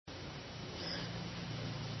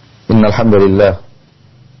إن الحمد لله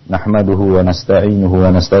نحمده ونستعينه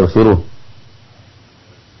ونستغفره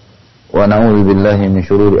ونعوذ بالله من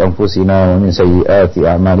شرور أنفسنا ومن سيئات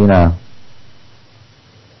أعمالنا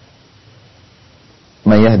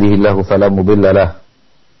من يهده الله فلا مضل له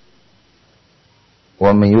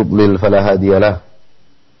ومن يضلل فلا هادي له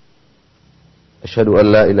أشهد أن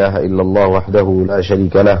لا إله إلا الله وحده لا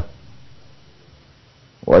شريك له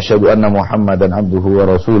وأشهد أن محمدا عبده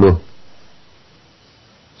ورسوله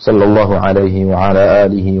صلى الله عليه وعلى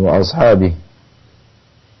آله وأصحابه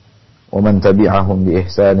ومن تبعهم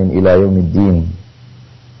بإحسان إلى يوم الدين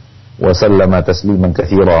وسلم تسليما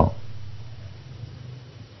كثيرا.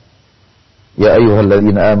 يا أيها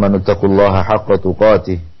الذين آمنوا اتقوا الله حق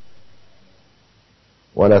تقاته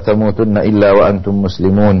ولا تموتن إلا وأنتم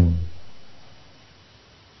مسلمون.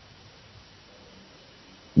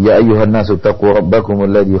 يا أيها الناس اتقوا ربكم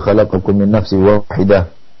الذي خلقكم من نفس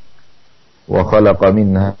واحدة وخلق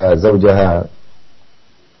منها زوجها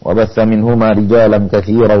وبث منهما رجالا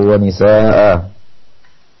كثيرا ونساء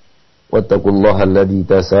واتقوا الله الذي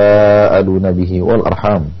تساءلون به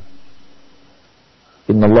والأرحام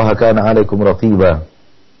إن الله كان عليكم رقيبا.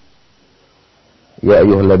 يا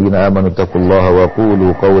أيها الذين آمنوا اتقوا الله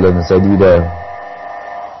وقولوا قولا سديدا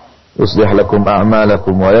يصلح لكم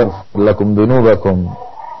أعمالكم ويغفر لكم ذنوبكم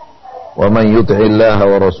ومن يطع الله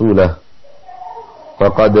ورسوله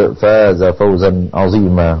فقد فاز فوزا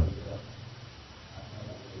عظيما.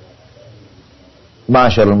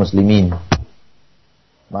 معاشر المسلمين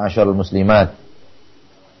معاشر المسلمات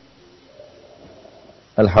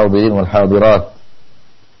الحاضرين والحاضرات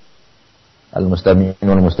المستمعين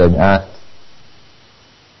والمستمعات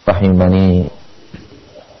رحمني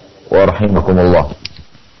ورحمكم الله.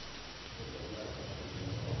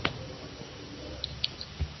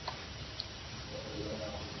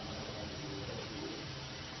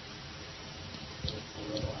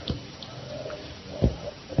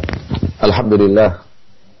 Alhamdulillah,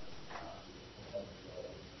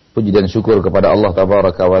 puji dan syukur kepada Allah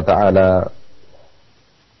Tabaraka wa Ta'ala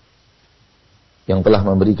yang telah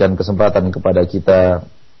memberikan kesempatan kepada kita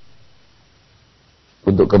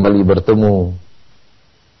untuk kembali bertemu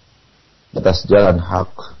atas jalan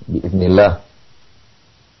hak biiznillah,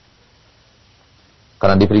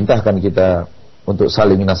 karena diperintahkan kita untuk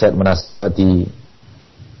saling nasihat-menasihati,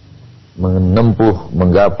 menempuh,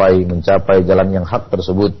 menggapai, mencapai jalan yang hak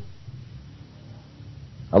tersebut.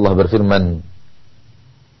 Allah berfirman,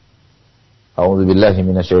 A'udzu billahi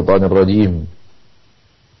minasyaitonir rajim.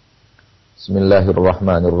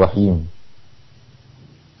 Bismillahirrahmanirrahim.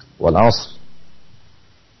 Wal 'ashr.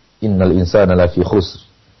 Innal insana lafi khusr.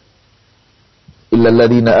 Illa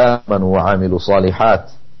alladziina aamanu wa 'amilus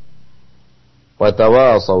shalihat wa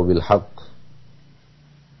tawaasaw bil haqq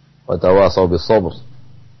wa tawaasaw bis sabr.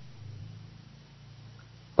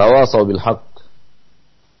 Tawaasaw bil haqq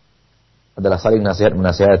adalah saling nasihat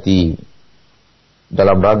menasihati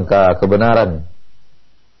dalam rangka kebenaran,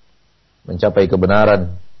 mencapai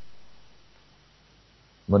kebenaran,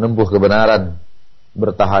 menempuh kebenaran,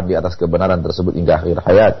 bertahan di atas kebenaran tersebut hingga akhir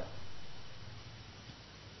hayat.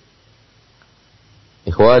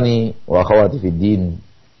 Ikhwani wa akhwati fid din,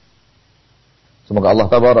 semoga Allah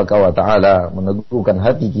Tabaraka wa Ta'ala meneguhkan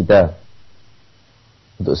hati kita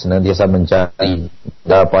untuk senantiasa mencari,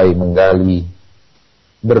 menggapai, menggali,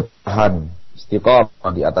 bertahan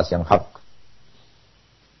istiqamah di atas yang hak,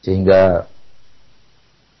 sehingga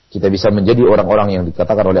kita bisa menjadi orang-orang yang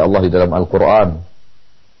dikatakan oleh Allah di dalam Al-Quran,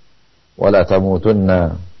 wala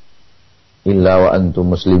tamutunna illa wa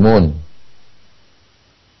antum muslimun.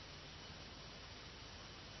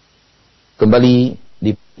 Kembali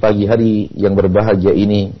di pagi hari yang berbahagia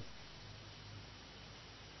ini,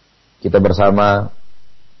 kita bersama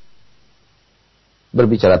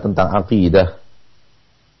berbicara tentang aqidah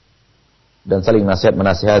dan saling nasihat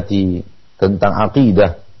menasihati tentang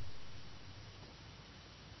aqidah.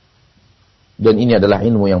 Dan ini adalah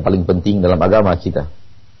ilmu yang paling penting dalam agama kita.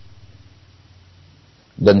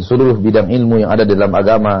 Dan seluruh bidang ilmu yang ada dalam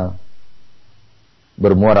agama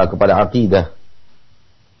bermuara kepada aqidah.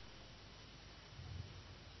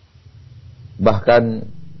 Bahkan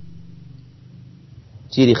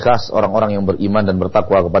ciri khas orang-orang yang beriman dan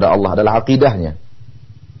bertakwa kepada Allah adalah aqidahnya,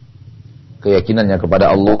 keyakinannya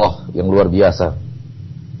kepada Allah yang luar biasa,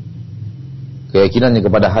 keyakinannya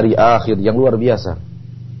kepada hari akhir yang luar biasa,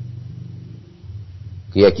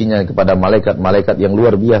 keyakinannya kepada malaikat-malaikat yang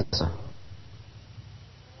luar biasa,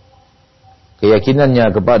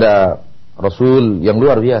 keyakinannya kepada Rasul yang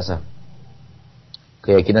luar biasa,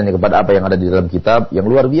 keyakinannya kepada apa yang ada di dalam kitab yang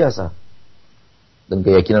luar biasa, dan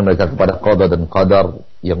keyakinan mereka kepada qada dan qadar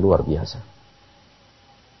yang luar biasa.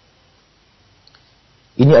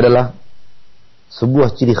 Ini adalah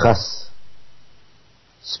sebuah ciri khas,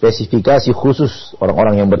 spesifikasi khusus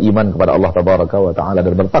orang-orang yang beriman kepada Allah Tabaraka wa Ta'ala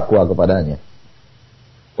dan bertakwa kepadanya.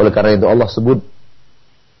 Oleh karena itu Allah sebut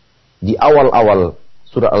di awal-awal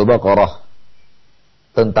surah Al-Baqarah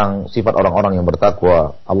tentang sifat orang-orang yang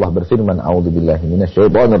bertakwa. Allah berfirman, A'udzubillahi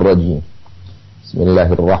minasyaitonir rajim.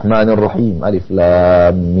 Bismillahirrahmanirrahim. Alif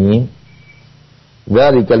Lam Mim.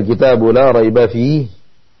 Dzalikal kitabu la raiba fihi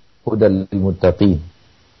hudal lil muttaqin.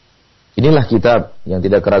 Inilah kitab yang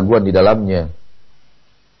tidak keraguan di dalamnya.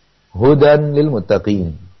 Hudan lil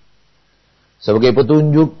muttaqin. Sebagai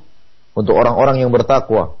petunjuk untuk orang-orang yang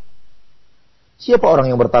bertakwa. Siapa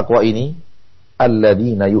orang yang bertakwa ini?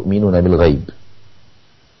 Alladzina yu'minuna bil ghaib.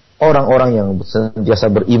 Orang-orang yang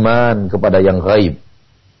senantiasa beriman kepada yang gaib.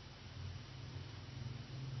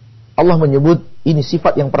 Allah menyebut ini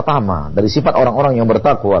sifat yang pertama dari sifat orang-orang yang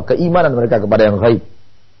bertakwa, keimanan mereka kepada yang gaib.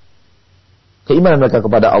 Keimanan mereka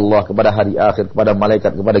kepada Allah, kepada hari akhir, kepada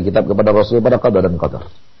malaikat, kepada kitab, kepada rasul, kepada qadar dan qadar.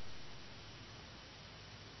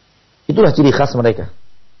 Itulah ciri khas mereka.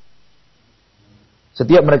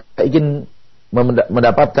 Setiap mereka ingin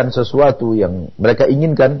mendapatkan sesuatu yang mereka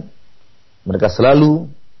inginkan, mereka selalu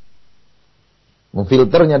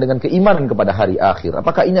memfilternya dengan keimanan kepada hari akhir.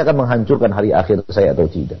 Apakah ini akan menghancurkan hari akhir saya atau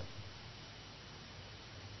tidak?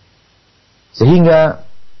 Sehingga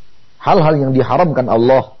hal-hal yang diharamkan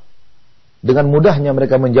Allah dengan mudahnya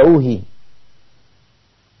mereka menjauhi.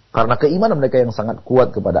 Karena keimanan mereka yang sangat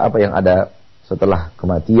kuat kepada apa yang ada setelah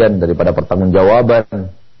kematian daripada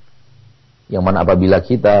pertanggungjawaban. Yang mana apabila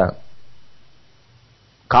kita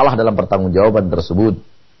kalah dalam pertanggungjawaban tersebut,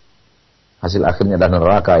 hasil akhirnya adalah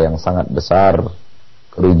neraka yang sangat besar,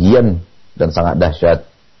 kerugian dan sangat dahsyat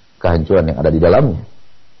kehancuran yang ada di dalamnya.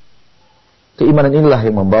 Keimanan inilah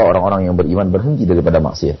yang membawa orang-orang yang beriman berhenti daripada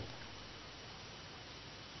maksiat.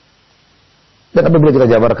 Dan apabila kita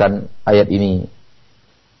jabarkan ayat ini,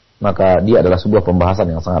 maka dia adalah sebuah pembahasan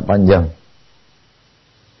yang sangat panjang.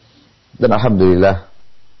 Dan alhamdulillah,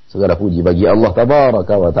 segala puji bagi Allah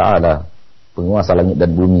Tabaraka wa Ta'ala, penguasa langit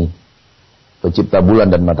dan bumi, pencipta bulan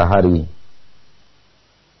dan matahari.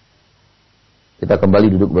 Kita kembali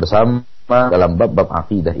duduk bersama dalam bab-bab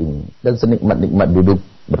akidah ini. Dan senikmat-nikmat duduk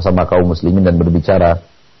bersama kaum muslimin dan berbicara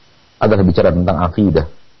adalah bicara tentang akidah.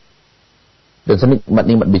 Dan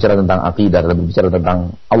senikmat-nikmat bicara tentang akidah dan berbicara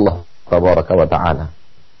tentang Allah Tabaraka wa Ta'ala.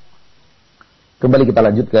 Kembali kita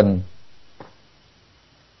lanjutkan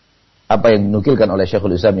apa yang dinukilkan oleh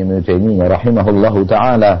Syekhul Islam Ibnu Taimiyah rahimahullahu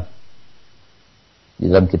ta'ala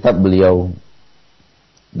di dalam kitab beliau.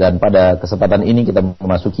 Dan pada kesempatan ini kita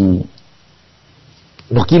memasuki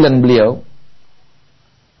nukilan beliau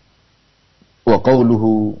wa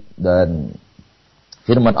qauluhu, dan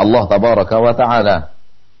firman Allah Tabaraka wa Ta'ala,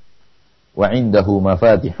 wa indahu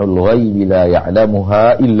mafatihul ghaibi la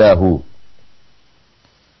ya'lamuha illahu.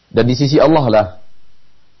 Dan di sisi Allah lah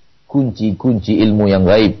kunci-kunci ilmu yang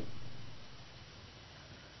gaib.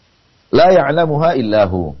 La ya'lamuha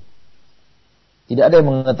illahu. Tidak ada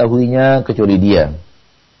yang mengetahuinya kecuali Dia.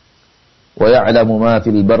 Wa ya'lamu ma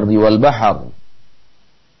fil barri wal bahr.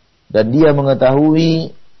 Dan Dia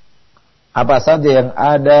mengetahui apa saja yang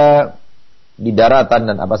ada di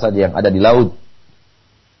daratan dan apa saja yang ada di laut.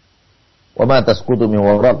 Wa ma tasqutu min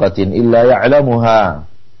waraqatin illa ya'lamuha.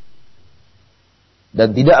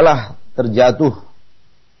 Dan tidaklah terjatuh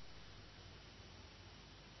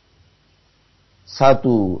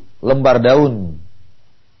satu lembar daun,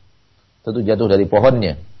 tentu jatuh dari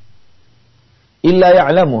pohonnya, illa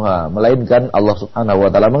ya'lamuha, melainkan Allah Subhanahu wa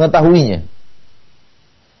ta'ala mengetahuinya.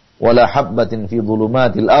 Wala habbatin fi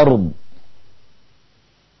dhulumatil ard.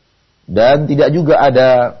 Dan tidak juga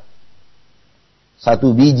ada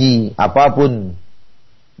satu biji apapun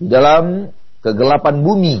di dalam kegelapan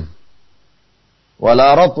bumi.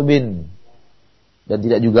 Wala ratbin. Dan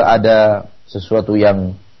tidak juga ada sesuatu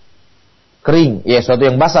yang kering, sesuatu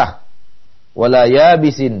yang basah. Wala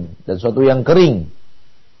yabisin, dan sesuatu yang kering.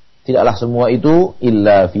 Tidaklah semua itu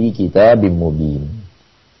illa fi kitabim mubin,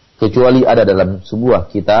 kecuali ada dalam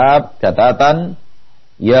sebuah kitab catatan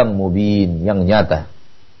yang mubin, yang nyata,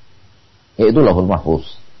 yaitu Lauhul Mahfuz.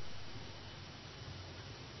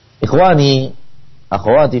 Ikhwani,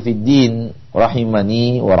 akhwati fid din,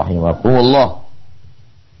 rahimani wa rahimakumullah.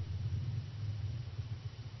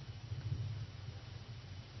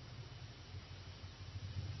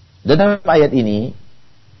 Dan dalam ayat ini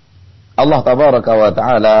Allah Tabaraka wa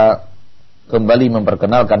Ta'ala kembali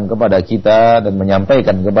memperkenalkan kepada kita dan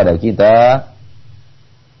menyampaikan kepada kita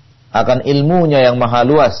akan ilmunya yang maha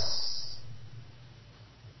luas,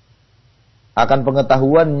 akan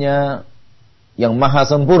pengetahuannya yang maha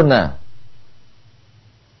sempurna.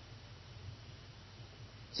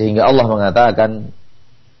 Sehingga Allah mengatakan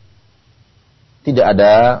tidak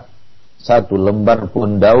ada satu lembar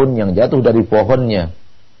pun daun yang jatuh dari pohonnya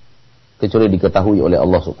kecuali diketahui oleh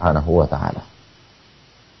Allah Subhanahu wa taala.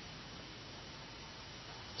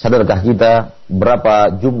 Sadarkah kita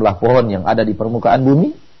berapa jumlah pohon yang ada di permukaan bumi?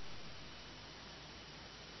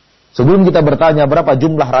 Sebelum kita bertanya berapa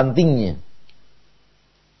jumlah rantingnya,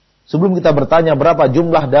 sebelum kita bertanya berapa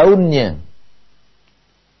jumlah daunnya,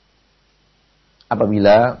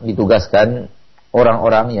 apabila ditugaskan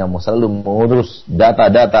orang-orang yang selalu mengurus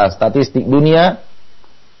data-data statistik dunia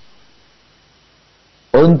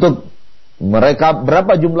untuk mereka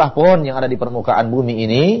berapa jumlah pohon yang ada di permukaan bumi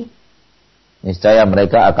ini, niscaya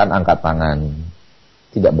mereka akan angkat tangan.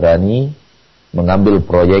 Tidak berani mengambil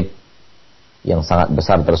proyek yang sangat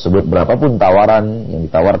besar tersebut, berapapun tawaran yang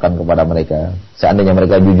ditawarkan kepada mereka, seandainya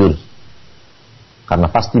mereka jujur. Karena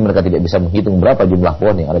pasti mereka tidak bisa menghitung berapa jumlah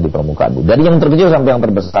pohon yang ada di permukaan bumi. Dari yang terkecil sampai yang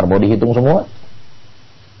terbesar, mau dihitung semua.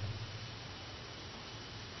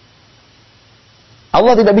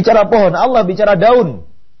 Allah tidak bicara pohon, Allah bicara daun.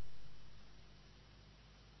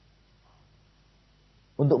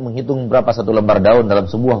 Untuk menghitung berapa satu lembar daun dalam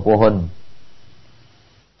sebuah pohon,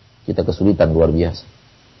 kita kesulitan luar biasa.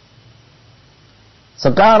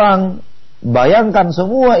 Sekarang bayangkan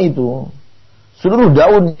semua itu, seluruh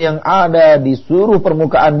daun yang ada di seluruh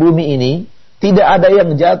permukaan bumi ini, tidak ada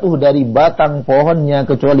yang jatuh dari batang pohonnya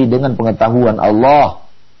kecuali dengan pengetahuan Allah.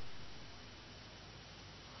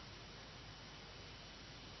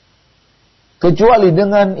 Kecuali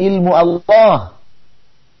dengan ilmu Allah.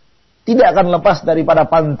 Tidak akan lepas daripada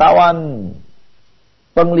pantauan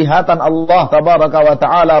penglihatan Allah tabaraka wa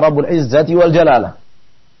ta'ala Rabbul Izzati wal Jalalah.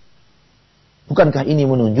 Bukankah ini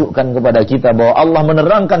menunjukkan kepada kita bahwa Allah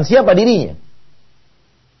menerangkan siapa dirinya?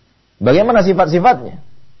 Bagaimana sifat-sifatnya?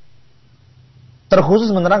 Terkhusus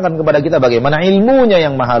menerangkan kepada kita bagaimana ilmunya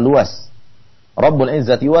yang maha luas. Rabbul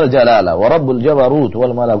Izzati wal Jalalah wa Rabbul Jabarut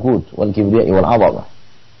wal Malakut wal Kibriya wal 'Azamah.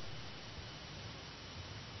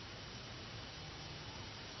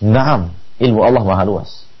 Naam, ilmu Allah maha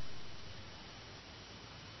luas.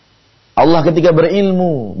 Allah ketika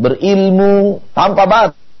berilmu tanpa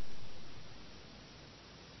batas.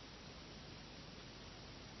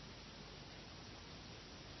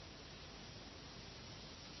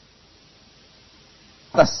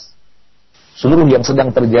 Seluruh yang sedang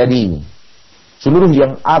terjadi, seluruh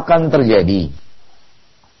yang akan terjadi,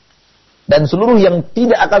 dan seluruh yang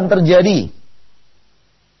tidak akan terjadi.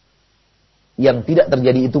 Yang tidak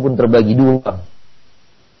terjadi itu pun terbagi dua.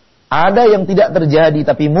 Ada yang tidak terjadi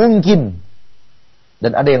tapi mungkin,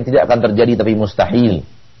 dan ada yang tidak akan terjadi tapi mustahil.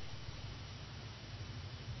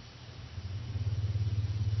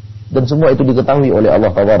 Dan semua itu diketahui oleh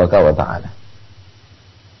Allah tabaraka wa ta'ala.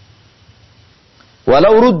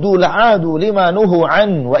 Walau ruddu la'adu lima nuhu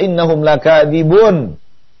an wa innahum lakadzibun.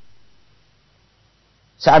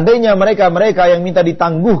 Seandainya mereka-mereka yang minta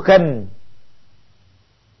ditangguhkan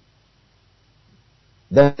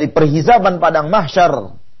dari perhisaban padang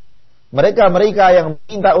mahsyar, mereka-mereka yang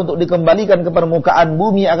minta untuk dikembalikan ke permukaan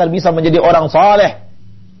bumi akan bisa menjadi orang saleh.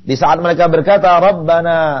 Di saat mereka berkata,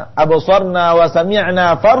 Rabbana absarna wa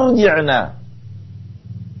sami'na farji'na.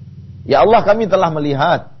 Ya Allah, kami telah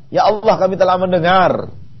melihat. Ya Allah, kami telah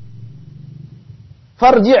mendengar.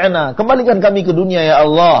 Farji'na, kembalikan kami ke dunia ya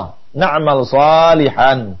Allah. Na'mal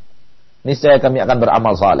salihan. Niscaya kami akan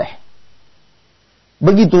beramal saleh.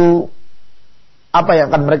 Begitu apa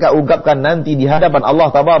yang akan mereka ungkapkan nanti di hadapan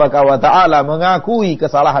Allah tabaraka wa ta'ala, mengakui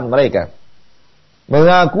kesalahan mereka,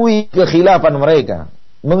 mengakui kekhilafan mereka,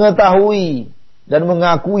 mengetahui dan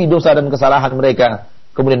mengakui dosa dan kesalahan mereka,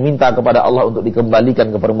 kemudian minta kepada Allah untuk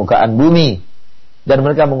dikembalikan ke permukaan bumi, dan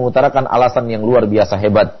mereka mengutarakan alasan yang luar biasa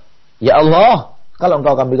hebat. Ya Allah, kalau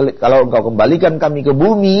engkau kembalikan kami ke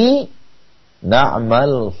bumi,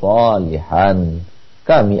 na'mal salihan,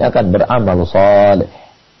 kami akan beramal saleh.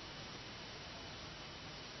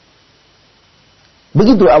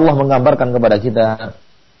 Begitu Allah menggambarkan kepada kita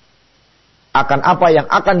akan apa yang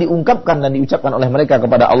akan diungkapkan dan diucapkan oleh mereka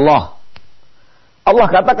kepada Allah. Allah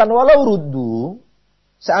katakan, walau ruddu,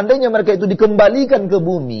 seandainya mereka itu dikembalikan ke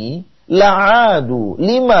bumi, la'adu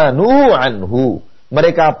lima nuhu anhu,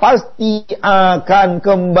 mereka pasti akan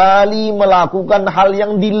kembali melakukan hal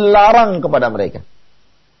yang dilarang kepada mereka.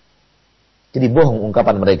 Jadi bohong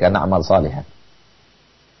ungkapan mereka, na'mal salihan.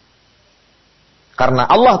 Karena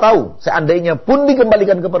Allah tahu, seandainya pun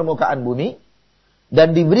dikembalikan ke permukaan bumi,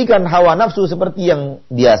 dan diberikan hawa nafsu seperti yang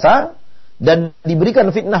biasa, dan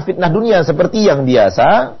diberikan fitnah-fitnah dunia seperti yang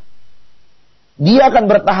biasa, dia akan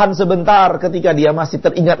bertahan sebentar ketika dia masih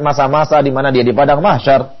teringat masa-masa di mana dia di padang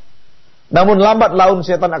mahsyar. Namun lambat laun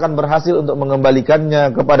setan akan berhasil untuk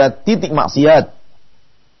mengembalikannya kepada titik maksiat.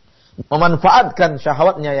 Memanfaatkan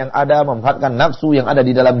syahwatnya yang ada, memanfaatkan nafsu yang ada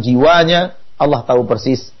di dalam jiwanya. Allah tahu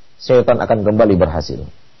persis setan akan kembali berhasil.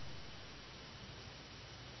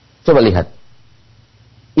 Coba lihat.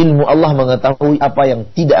 Ilmu Allah mengetahui apa yang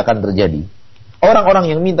tidak akan terjadi. Orang-orang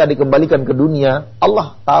yang minta dikembalikan ke dunia,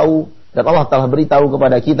 Allah tahu dan Allah telah beritahu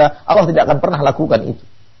kepada kita, Allah tidak akan pernah lakukan itu.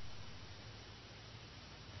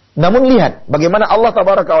 Namun lihat bagaimana Allah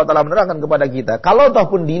Tabaraka wa Ta'ala menerangkan kepada kita, kalau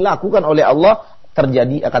ataupun dilakukan oleh Allah,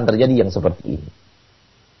 akan terjadi yang seperti ini.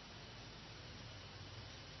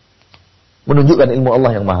 Menunjukkan ilmu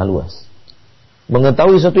Allah yang maha luas.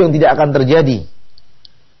 Mengetahui sesuatu yang tidak akan terjadi.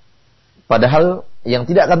 Padahal yang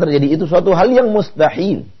tidak akan terjadi itu suatu hal yang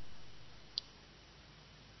mustahil.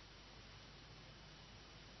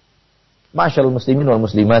 Masyaallah muslimin wal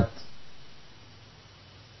muslimat.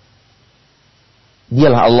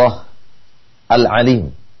 Dialah Allah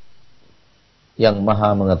Al-Alim yang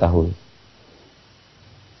maha mengetahui.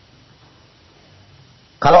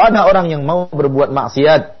 Kalau ada orang yang mau berbuat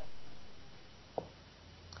maksiat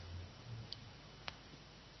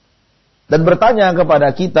dan bertanya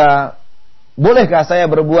kepada kita, bolehkah saya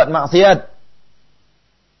berbuat maksiat?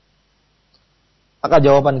 Maka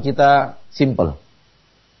jawaban kita simple.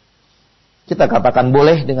 Kita katakan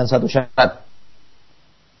boleh dengan satu syarat.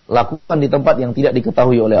 Lakukan di tempat yang tidak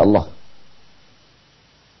diketahui oleh Allah.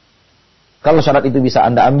 Kalau syarat itu bisa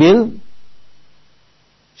Anda ambil,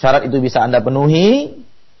 syarat itu bisa Anda penuhi,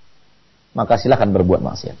 maka silakan berbuat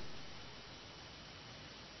maksiat.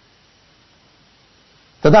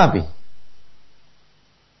 Tetapi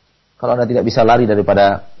kalau Anda tidak bisa lari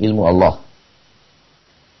daripada ilmu Allah,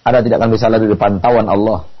 Anda tidak akan bisa lari dari pantauan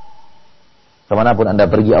Allah. Kemanapun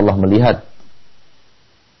Anda pergi, Allah melihat.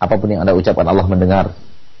 Apapun yang Anda ucapkan, Allah mendengar.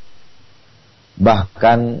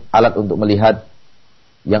 Bahkan alat untuk melihat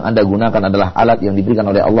yang Anda gunakan adalah alat yang diberikan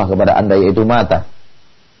oleh Allah kepada Anda, yaitu mata.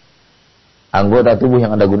 Anggota tubuh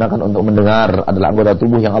yang Anda gunakan untuk mendengar adalah anggota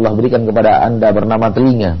tubuh yang Allah berikan kepada Anda bernama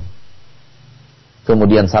telinga.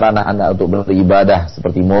 Kemudian sarana Anda untuk beribadah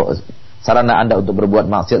sarana Anda untuk berbuat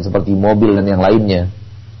maksiat seperti mobil dan yang lainnya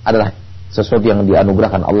adalah sesuatu yang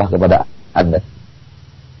dianugerahkan Allah kepada Anda.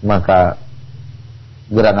 Maka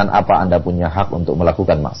gerangan apa Anda punya hak untuk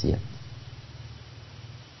melakukan maksiat?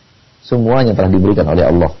 Semuanya telah diberikan oleh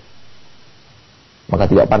Allah.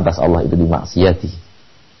 Maka tidak pantas Allah itu dimaksiati.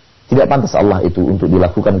 Tidak pantas Allah itu untuk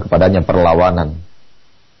dilakukan kepadanya perlawanan.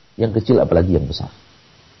 Yang kecil apalagi yang besar.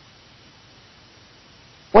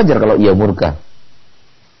 Wajar kalau ia murka.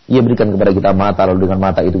 Ia berikan kepada kita mata, lalu dengan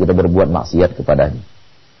mata itu kita berbuat maksiat kepadanya.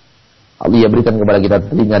 Lalu ia berikan kepada kita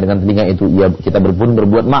telinga, dengan telinga itu kita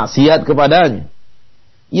berbuat maksiat kepadanya.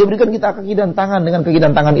 Ia berikan kita kaki dan tangan, dengan kaki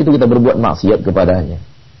dan tangan itu kita berbuat maksiat kepadanya.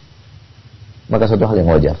 Maka suatu hal yang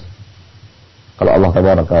wajar. Kalau Allah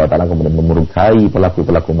Tabaraka wa Ta'ala kemudian memurkai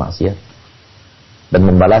pelaku-pelaku maksiat dan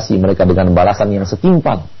membalasi mereka dengan balasan yang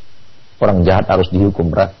setimpal, orang jahat harus dihukum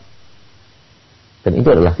berat. Dan itu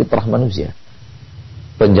adalah fitrah manusia.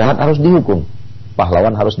 Penjahat harus dihukum,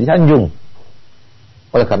 pahlawan harus disanjung.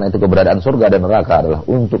 Oleh karena itu keberadaan surga dan neraka adalah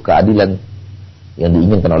untuk keadilan yang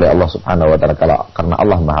diinginkan oleh Allah Subhanahu wa Ta'ala, karena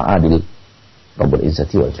Allah Maha Adil, Rabbul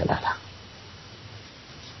Izzati wal Jalalah.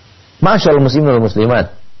 Masyaallah muslimin wal muslimat,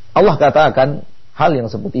 Allah katakan hal yang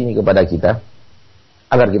seperti ini kepada kita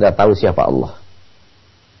agar kita tahu siapa Allah.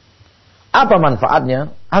 Apa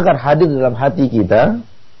manfaatnya? Agar hadir dalam hati kita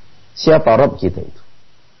siapa Rabb kita itu.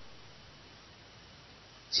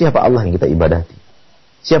 Siapa Allah yang kita ibadati?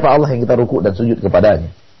 Siapa Allah yang kita rukuk dan sujud kepadanya?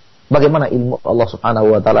 Bagaimana ilmu Allah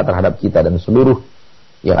Subhanahu wa Ta'ala terhadap kita dan seluruh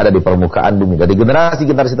yang ada di permukaan bumi, dari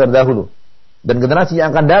generasi-generasi terdahulu dan generasi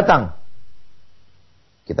yang akan datang.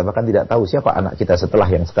 Kita bahkan tidak tahu siapa anak kita setelah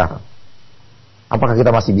yang sekarang. Apakah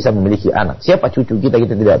kita masih bisa memiliki anak? Siapa cucu kita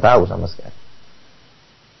tidak tahu sama sekali.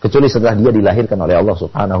 Kecuali setelah dia dilahirkan oleh Allah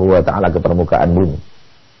Subhanahu wa Ta'ala ke permukaan bumi,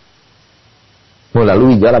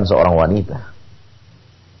 melalui jalan seorang wanita.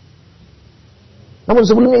 Namun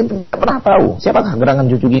sebelumnya itu tidak pernah tahu siapakah gerangan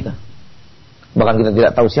cucu kita. Bahkan kita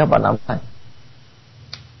tidak tahu siapa namanya.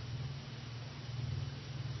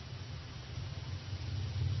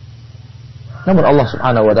 Namun Allah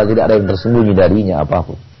Subhanahu wa Ta'ala tidak ada yang tersembunyi darinya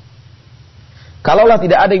apapun. Kalaulah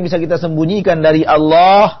tidak ada yang bisa kita sembunyikan dari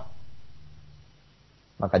Allah,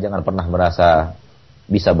 maka jangan pernah merasa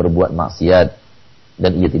bisa berbuat maksiat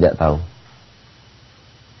dan ia tidak tahu.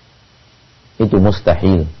 Itu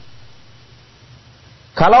mustahil.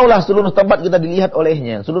 Kalaulah seluruh tempat kita dilihat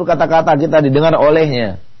olehnya, seluruh kata-kata kita didengar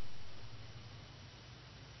olehnya,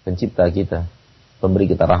 pencipta kita, pemberi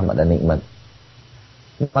kita rahmat dan nikmat,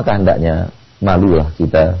 maka hendaknya malulah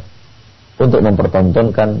kita untuk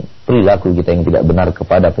mempertontonkan perilaku kita yang tidak benar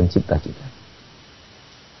kepada pencipta kita.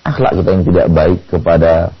 Akhlak kita yang tidak baik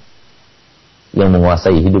kepada yang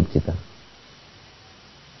menguasai hidup kita.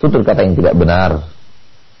 Tutur kata yang tidak benar.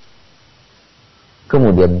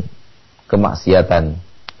 Kemudian kemaksiatan.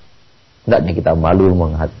 Hendaknya kita malu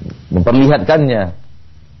memperlihatkannya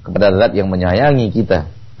kepada zat yang menyayangi kita,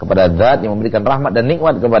 kepada zat yang memberikan rahmat dan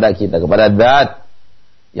nikmat kepada kita, kepada zat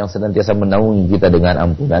yang senantiasa menaungi kita dengan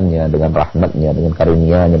ampunannya, dengan rahmatnya, dengan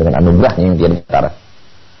karunia-Nya, dengan anugerahnya yang tiada tara.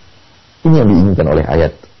 Ini yang diinginkan oleh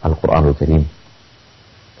ayat Al-Quranul Karim.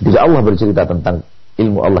 Ketika Allah bercerita tentang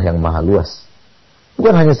ilmu Allah yang maha luas,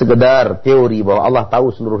 bukan hanya sekedar teori bahwa Allah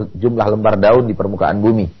tahu seluruh jumlah lembar daun di permukaan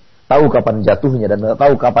bumi, tahu kapan jatuhnya dan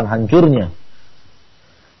tahu kapan hancurnya.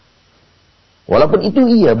 Walaupun itu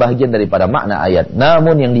iya bahagian daripada makna ayat,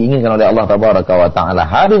 namun yang diinginkan oleh Allah Tabaraka wa Ta'ala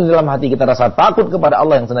hadir dalam hati kita rasa takut kepada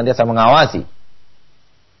Allah yang senantiasa mengawasi.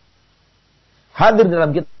 Hadir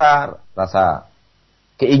dalam kita rasa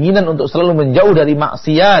keinginan untuk selalu menjauh dari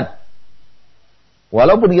maksiat.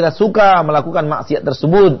 Walaupun kita suka melakukan maksiat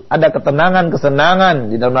tersebut, ada ketenangan, kesenangan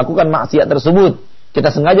di dalam melakukan maksiat tersebut, kita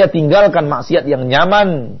sengaja tinggalkan maksiat yang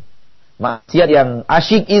nyaman, maksiat yang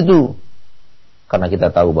asyik itu, karena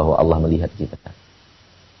kita tahu bahwa Allah melihat kita.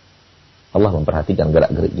 Allah memperhatikan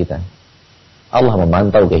gerak-gerik kita. Allah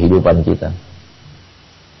memantau kehidupan kita.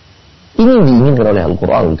 Ini diinginkan oleh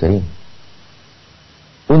Al-Quranul Karim.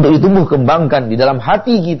 Untuk ditumbuh kembangkan di dalam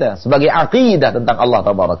hati kita sebagai aqidah tentang Allah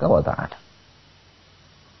Tabaraka wa Ta'ala.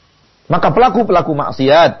 Maka pelaku-pelaku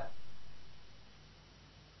maksiat,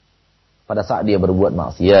 pada saat dia berbuat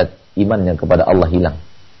maksiat, imannya kepada Allah hilang.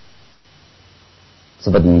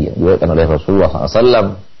 Seperti diriwayatkan oleh Rasulullah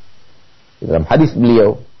SAW di dalam hadis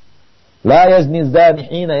beliau, la yazni zani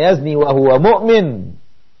hina yazni wa huwa mu'min.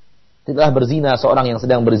 Tidaklah berzina seorang yang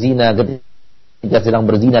sedang berzina ketika sedang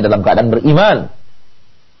berzina dalam keadaan beriman.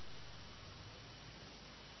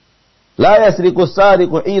 La yasriqu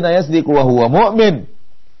sariqu hina yasriqu wa huwa mu'min.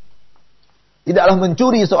 Tidaklah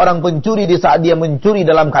mencuri seorang pencuri di saat dia mencuri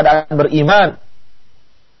dalam keadaan beriman.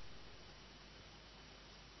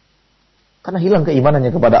 Karena hilang keimanannya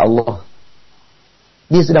kepada Allah.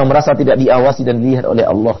 Dia sedang merasa tidak diawasi dan dilihat oleh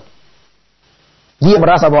Allah. Dia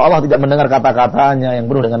merasa bahwa Allah tidak mendengar kata-katanya yang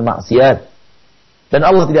penuh dengan maksiat. Dan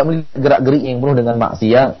Allah tidak melihat gerak-gerik yang penuh dengan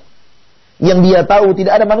maksiat. Yang dia tahu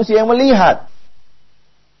tidak ada manusia yang melihat.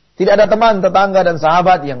 Tidak ada teman, tetangga dan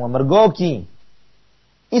sahabat yang memergoki.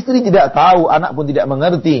 Istri tidak tahu, anak pun tidak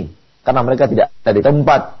mengerti. Karena mereka tidak ada di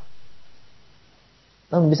tempat.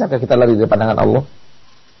 Namun bisakah kita lari dari pandangan Allah?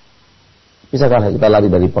 Bisakah kita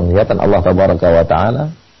lari dari penglihatan Allah Tabaraka wa Ta'ala?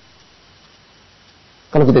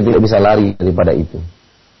 Kalau kita tidak bisa lari daripada itu,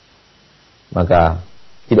 maka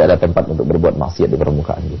tidak ada tempat untuk berbuat maksiat di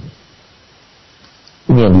permukaan bumi.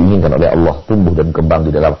 Ini yang diinginkan oleh Allah, tumbuh dan kembang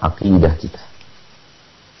di dalam akidah kita.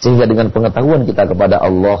 Sehingga dengan pengetahuan kita kepada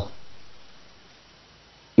Allah,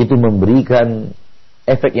 itu memberikan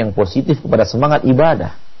efek yang positif kepada semangat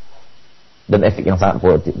ibadah. Dan efek yang sangat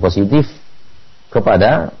positif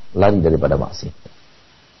kepada lari daripada maksiat.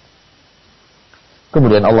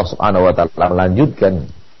 Kemudian Allah Subhanahu wa Ta'ala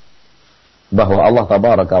melanjutkan bahwa Allah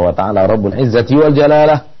Tabaraka wa Ta'ala Rabbul Izzati wal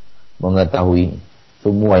Jalalah mengetahui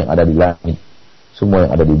semua yang ada di langit, semua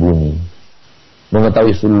yang ada di bumi,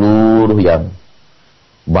 mengetahui seluruh yang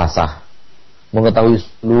basah, mengetahui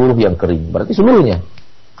seluruh yang kering. Berarti seluruhnya,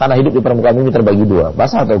 karena hidup di permukaan bumi terbagi dua,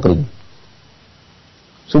 basah atau kering.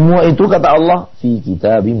 Semua itu kata Allah fi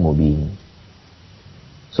kitabim mubin.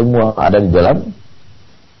 Semua ada di dalam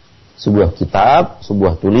sebuah kitab,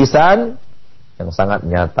 sebuah tulisan yang sangat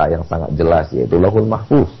nyata, yang sangat jelas, yaitu Lauhul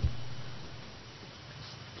Mahfuz.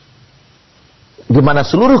 Di mana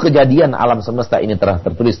seluruh kejadian alam semesta ini telah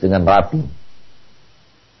tertulis dengan rapi.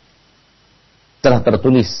 Telah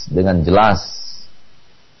tertulis dengan jelas.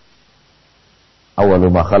 Awwalu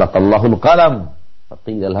ma khalaqallahul qalam,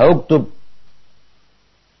 faqila lahu uktub.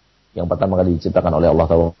 Yang pertama kali diciptakan oleh Allah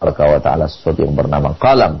Taala sesuatu yang bernama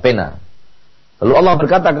qalam, pena. Lalu Allah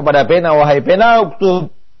berkata kepada pena, wahai pena, uktub.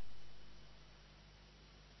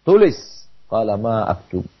 Tulis. Qala ma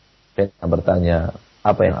aktub. Pena bertanya,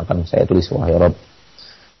 apa yang akan saya tulis wahai Rabb?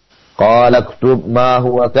 Qala aktub ma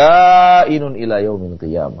huwa kainun ila yaumil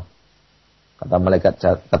qiyamah.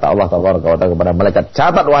 Kata Allah Taala kepada malaikat,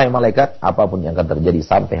 catat wahai malaikat apapun yang akan terjadi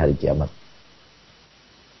sampai hari kiamat.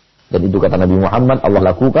 Dan itu kata Nabi Muhammad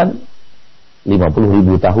Allah lakukan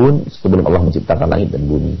 50.000 tahun sebelum Allah menciptakan langit dan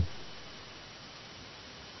bumi.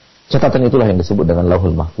 Catatan itulah yang disebut dengan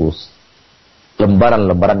Lauhul Mahfuz.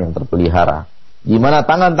 Lembaran-lembaran yang terpelihara, di mana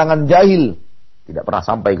tangan-tangan jahil tidak pernah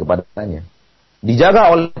sampai kepadanya.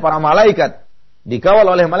 Dijaga oleh para malaikat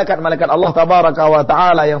dikawal oleh malaikat-malaikat Allah tabaraka wa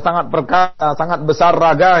taala yang sangat perkasa, sangat besar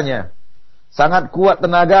raganya, sangat kuat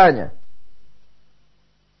tenaganya,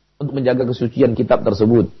 untuk menjaga kesucian kitab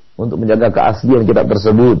tersebut, untuk menjaga keaslian kitab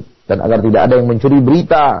tersebut, dan agar tidak ada yang mencuri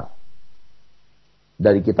berita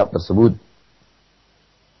dari kitab tersebut.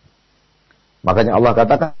 Makanya Allah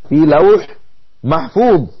katakan fi lauh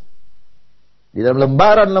mahfuz, di dalam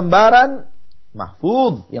lembaran-lembaran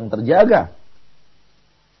mahfuz yang terjaga.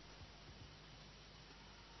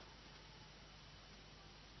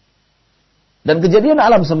 Dan kejadian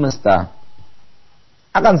alam semesta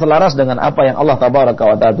akan selaras dengan apa yang Allah tabaraka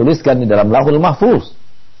wa ta'ala tuliskan di dalam lauhul mahfuz.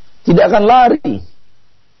 Tidak akan lari.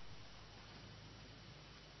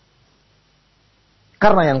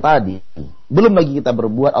 Karena yang tadi, belum lagi kita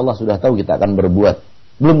berbuat, Allah sudah tahu kita akan berbuat.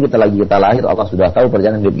 Belum kita lahir, Allah sudah tahu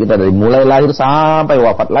perjalanan hidup kita dari mulai lahir sampai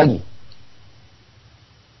wafat lagi.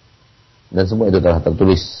 Dan semua itu telah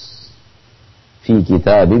tertulis fi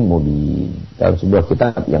kitabim mubin, dalam sebuah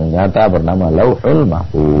kitab yang nyata bernama Lauhul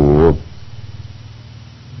Mahfuz.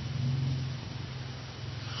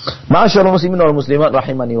 Ma'asyiral muslimin wal muslimat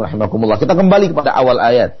rahimani wa rahimakumullah. Kita kembali kepada awal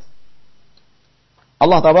ayat.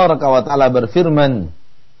 Allah tabaraka wa taala berfirman,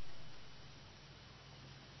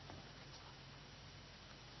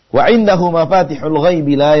 wa 'indahu mafatihul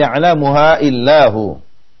ghaibi la ya'lamuha illahu.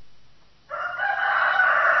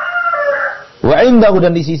 Wa 'indahu,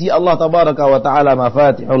 dan di sisi Allah tabaraka wa taala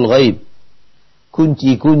mafatihul ghaib,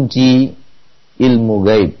 kunci-kunci ilmu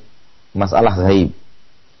gaib, masalah gaib.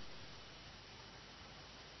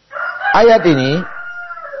 Ayat ini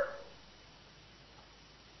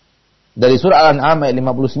dari surah Al-An'am ayat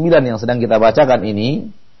 59 yang sedang kita bacakan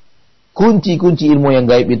ini, kunci-kunci ilmu yang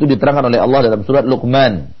gaib itu diterangkan oleh Allah dalam surat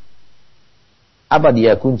Luqman. Apa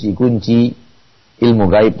dia kunci-kunci ilmu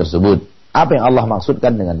gaib tersebut? Apa yang Allah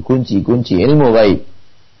maksudkan dengan kunci-kunci ilmu gaib?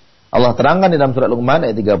 Allah terangkan di dalam surat Luqman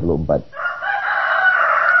ayat 34.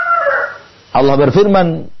 Allah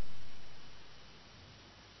berfirman,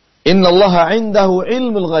 "Innallaha 'indahu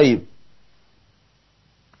 'ilmul ghaib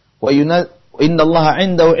wa innallaha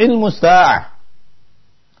 'indahu 'ilmus sa'ah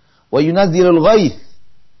wa yunazzilul ghaith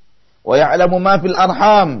wa ya'lamu ma fil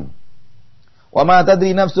arham wa ma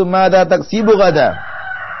tadri nafsun madza taksibu ghadan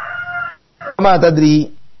wa ma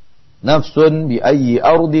tadri nafsun bi ayyi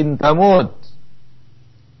ardin tamut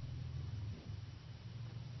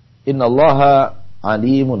innallaha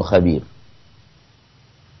alimun khabir."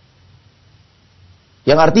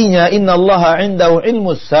 Yang artinya innallaha 'indahu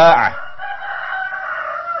 'ilmus sa'ah,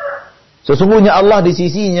 sesungguhnya Allah di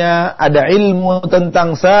sisinya ada ilmu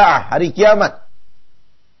tentang sa'ah, hari kiamat.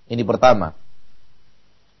 Ini pertama.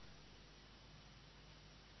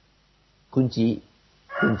 Kunci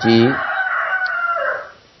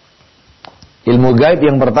ilmu gaib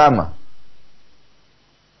yang pertama,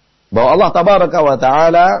 bahwa Allah tabaraka wa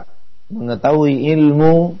taala mengetahui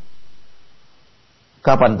ilmu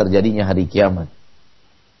kapan terjadinya hari kiamat,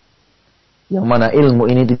 yang mana ilmu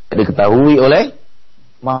ini tidak diketahui oleh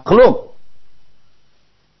makhluk.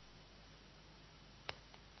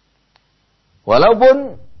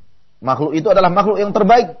 Walaupun makhluk itu adalah makhluk yang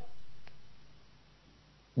terbaik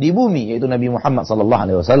di bumi, yaitu Nabi Muhammad sallallahu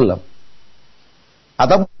alaihi wasallam.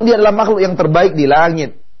 Ataupun dia adalah makhluk yang terbaik di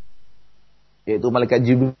langit, yaitu malaikat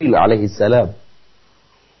Jibril alaihi salam.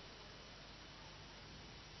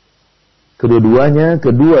 Kedua-duanya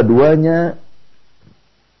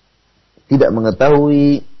tidak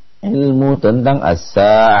mengetahui ilmu tentang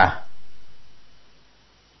as-sa'ah.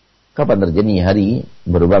 Kapan terjadinya hari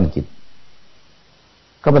berbangkit?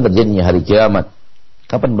 Kapan terjadinya hari kiamat?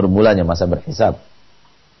 Kapan bermulanya masa berhisab?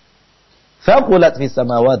 Faqulat fis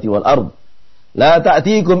samawati wal ard la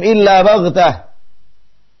ta'tikum illa baghtah.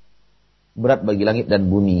 Berat bagi langit dan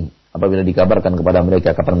bumi apabila dikabarkan kepada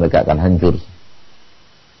mereka kapan mereka akan hancur.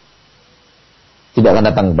 Tidak akan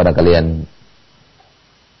datang kepada kalian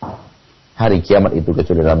hari kiamat itu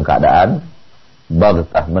kecuali dalam keadaan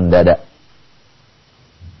baghtah, mendadak.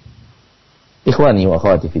 Ikhwani wa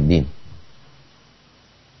akhwati fid din,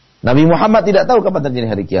 Nabi Muhammad tidak tahu kapan terjadi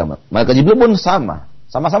hari kiamat. Maka Jibril pun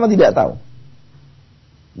sama-sama tidak tahu.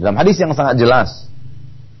 Dalam hadis yang sangat jelas,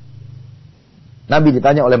 Nabi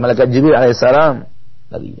ditanya oleh malaikat Jibril alaihissalam,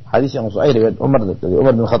 dari hadis yang sahih dari Umar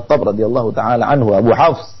bin Khattab radhiyallahu taala anhu, Abu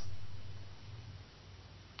Hafs,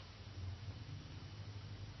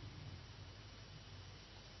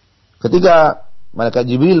 ketika malaikat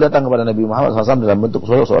Jibril datang kepada Nabi Muhammad SAW dalam bentuk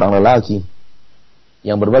seorang lelaki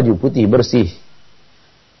yang berbaju putih bersih,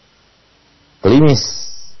 klimis,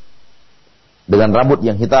 dengan rambut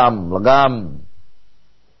yang hitam, legam.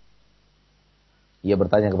 Ia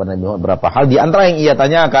bertanya kepada Nabi Muhammad berapa hal. Di antara yang ia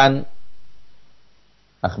tanyakan,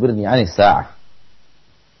 akhbirni anis sa'ah,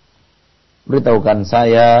 beritahukan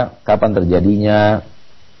saya kapan terjadinya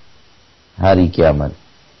hari kiamat.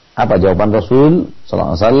 Apa jawaban Rasul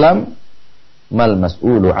sallallahu alaihi wasallam? Mal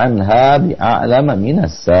mas'ulu anha bi'a'lama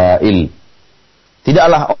minas sa'il.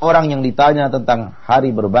 Tidaklah orang yang ditanya tentang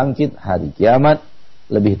hari berbangkit, hari kiamat,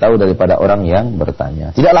 lebih tahu daripada orang yang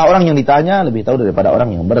bertanya. Tidaklah orang yang ditanya lebih tahu daripada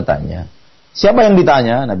orang yang bertanya. Siapa yang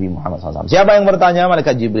ditanya? Nabi Muhammad SAW. Siapa yang bertanya?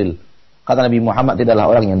 Malaikat Jibril. Kata Nabi Muhammad, tidaklah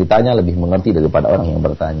orang yang ditanya lebih mengerti daripada orang yang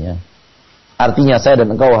bertanya. Artinya saya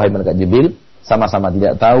dan engkau, wahai malaikat Jibril, sama-sama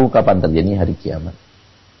tidak tahu kapan terjadi hari kiamat.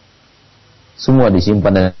 Semua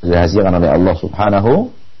disimpan dan dirahasiakan oleh Allah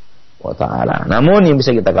Subhanahu wa ta'ala. Namun yang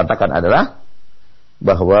bisa kita katakan adalah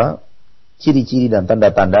bahwa ciri-ciri dan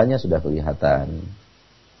tanda-tandanya sudah kelihatan.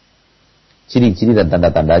 Ciri-ciri dan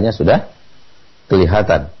tanda-tandanya sudah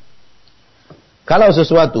kelihatan. Kalau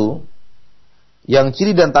sesuatu yang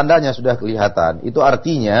ciri dan tandanya sudah kelihatan, itu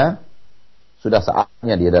artinya sudah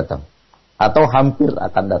saatnya dia datang. Atau hampir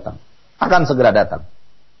akan datang. Akan segera datang.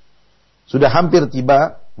 Sudah hampir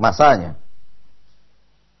tiba masanya.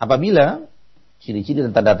 Apabila ciri-ciri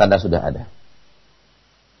dan tanda-tanda sudah ada.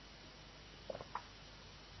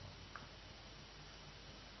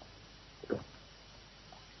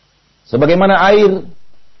 Sebagaimana air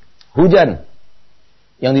hujan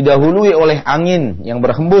yang didahului oleh angin yang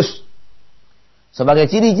berhembus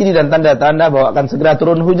sebagai ciri-ciri dan tanda-tanda bahwa akan segera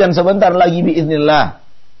turun hujan sebentar lagi biiznillah.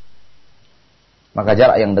 Maka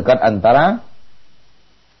jarak yang dekat antara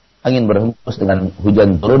angin berhembus dengan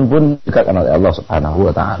hujan turun pun dikatakan oleh Allah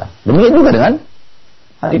Subhanahu wa ta'ala. Demikian juga dengan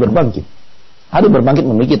hari berbangkit. Hari berbangkit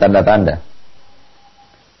memiliki tanda-tanda.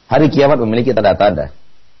 Hari kiamat memiliki tanda-tanda.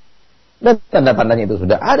 Dan tanda-tandanya itu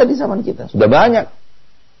sudah ada di zaman kita. Sudah banyak.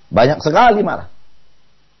 Banyak sekali malah.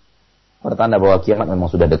 Pertanda bahwa kiamat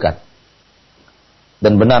memang sudah dekat.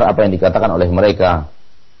 Dan benar apa yang dikatakan oleh mereka.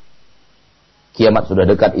 Kiamat sudah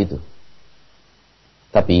dekat itu.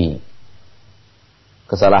 Tapi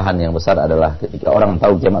kesalahan yang besar adalah ketika orang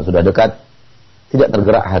tahu kiamat sudah dekat, tidak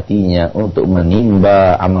tergerak hatinya untuk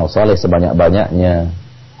menimba amal soleh sebanyak-banyaknya,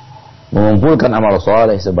 mengumpulkan amal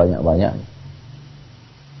soleh sebanyak-banyaknya.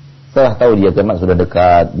 Setelah tahu dia kiamat sudah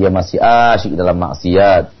dekat, dia masih asyik dalam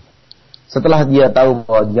maksiat. Setelah dia tahu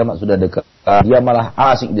bahwa kiamat sudah dekat, dia malah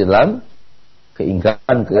asyik di dalam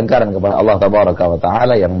keingkaran kepada Allah Tabaraka wa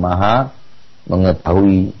Ta'ala yang maha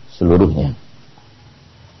mengetahui seluruhnya.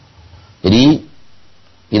 Jadi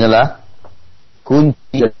inilah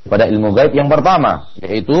kunci daripada ilmu gaib yang pertama,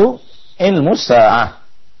 yaitu ilmu sa'ah.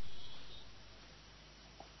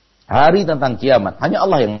 Hari tentang kiamat, hanya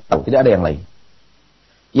Allah yang tahu, tidak ada yang lain.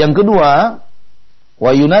 Yang kedua,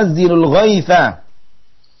 wa yunazzilul ghaitha.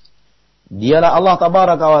 Dialah Allah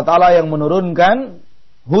Tabaraka wa Ta'ala yang menurunkan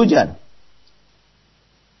hujan.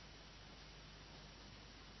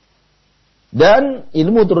 Dan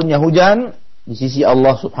ilmu turunnya hujan di sisi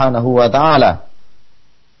Allah Subhanahu wa Ta'ala.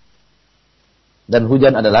 Dan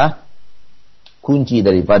hujan adalah kunci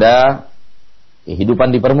daripada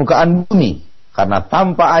kehidupan di permukaan bumi. Karena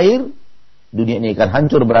tanpa air, dunia ini akan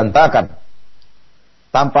hancur berantakan.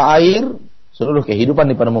 Tanpa air, seluruh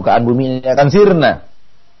kehidupan di permukaan bumi ini akan sirna.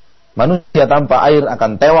 Manusia tanpa air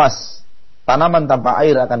akan tewas. Tanaman tanpa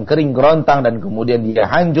air akan kering kerontang dan kemudian dia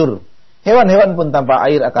hancur. Hewan-hewan pun tanpa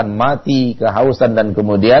air akan mati kehausan dan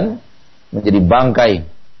kemudian menjadi bangkai.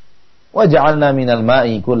 Wa ja'alna minal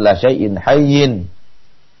ma'i kulla syai'in hayyin.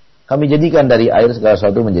 Kami jadikan dari air segala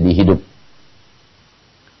sesuatu menjadi hidup.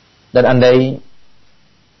 Dan andai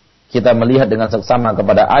kita melihat dengan seksama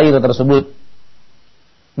kepada air tersebut,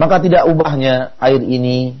 maka tidak ubahnya air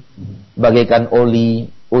ini bagaikan oli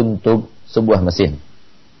untuk sebuah mesin.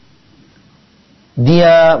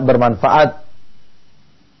 Dia bermanfaat,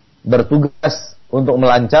 bertugas untuk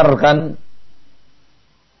melancarkan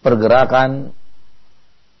pergerakan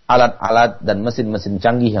alat-alat dan mesin-mesin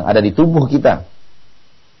canggih yang ada di tubuh kita.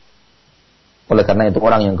 Oleh karena itu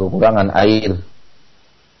orang yang kekurangan air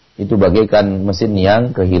itu bagaikan mesin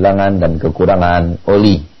yang kehilangan dan kekurangan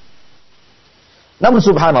oli. Namun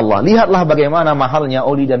subhanallah, lihatlah bagaimana mahalnya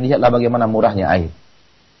oli dan lihatlah bagaimana murahnya air.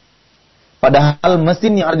 Padahal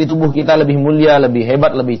mesin yang ada di tubuh kita lebih mulia, lebih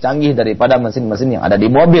hebat, lebih canggih daripada mesin-mesin yang ada di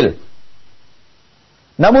mobil.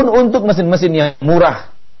 Namun untuk mesin-mesin yang murah,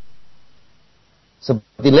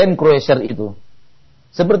 seperti Land Cruiser itu,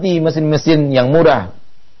 seperti mesin-mesin yang murah,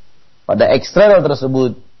 pada X-Trail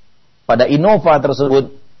tersebut, pada Innova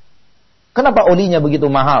tersebut, kenapa olinya begitu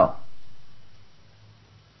mahal?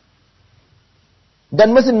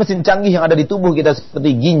 Dan mesin-mesin canggih yang ada di tubuh kita seperti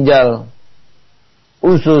ginjal,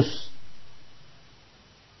 usus,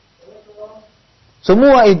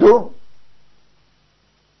 semua itu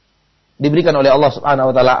diberikan oleh Allah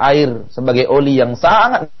Subhanahu wa taala air sebagai oli yang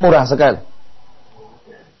sangat murah sekali.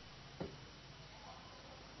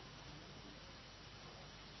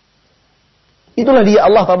 Itulah dia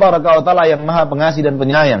Allah tabaraka wa taala yang Maha Pengasih dan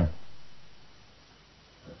Penyayang.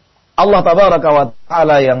 Allah tabaraka wa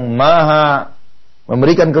taala yang Maha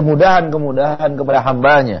memberikan kemudahan-kemudahan kepada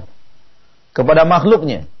hambanya, kepada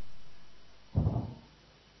makhluknya.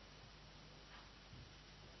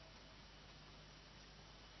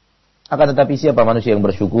 Akan tetapi siapa manusia yang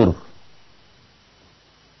bersyukur?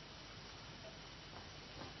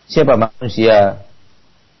 Siapa manusia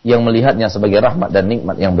yang melihatnya sebagai rahmat dan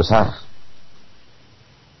nikmat yang besar?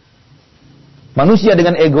 Manusia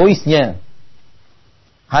dengan egoisnya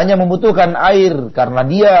hanya membutuhkan air karena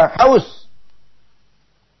dia haus.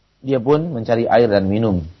 Dia pun mencari air dan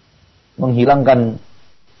minum, menghilangkan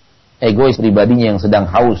egois pribadinya yang sedang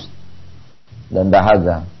haus dan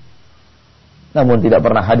dahaga. Namun tidak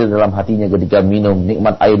pernah hadir dalam hatinya ketika minum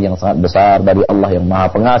nikmat air yang sangat besar dari Allah yang Maha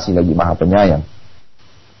Pengasih lagi Maha Penyayang.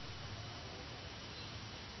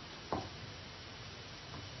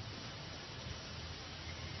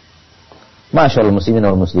 Masyaallah muslimin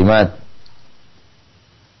wal muslimat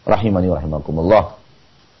rahimani wa rahimakumullah.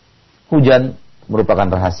 Hujan merupakan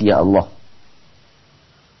rahasia Allah.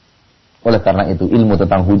 Oleh karena itu ilmu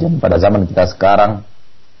tentang hujan pada zaman kita sekarang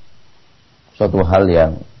suatu hal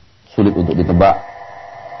yang sulit untuk ditebak,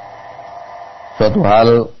 suatu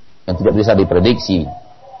hal yang tidak bisa diprediksi.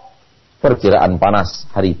 Perkiraan panas,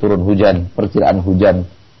 hari turun hujan, perkiraan hujan,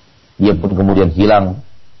 dia pun kemudian hilang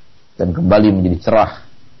dan kembali menjadi cerah.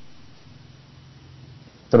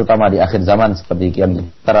 Terutama di akhir zaman seperti yang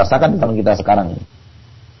kita rasakan di tahun kita sekarang ini.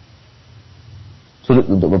 Sulit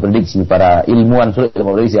untuk memprediksi, para ilmuwan sulit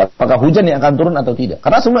untuk memprediksi apakah hujan yang akan turun atau tidak.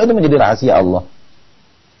 Karena semua itu menjadi rahasia Allah.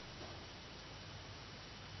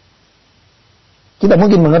 Kita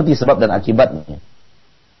mungkin mengerti sebab dan akibatnya.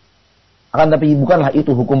 Akan tapi bukanlah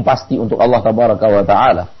itu hukum pasti untuk Allah tabaraka wa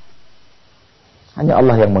ta'ala. Hanya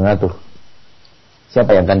Allah yang mengatur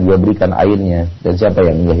siapa yang akan dia berikan airnya dan siapa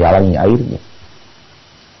yang dia halangi airnya.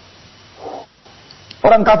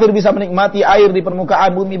 Orang kafir bisa menikmati air di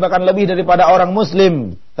permukaan bumi bahkan lebih daripada orang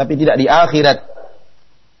muslim, tapi tidak di akhirat.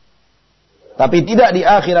 Tapi tidak di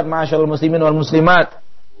akhirat, ma'asyiral muslimin wal muslimat.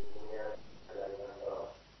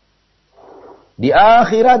 Di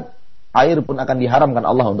akhirat, air pun akan diharamkan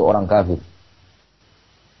Allah untuk orang kafir.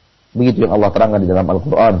 Begitu yang Allah terangkan di dalam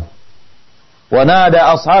Al-Quran. Wa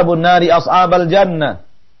nada ashabun nari ashabal jannah.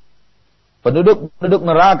 Penduduk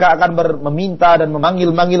neraka akan meminta dan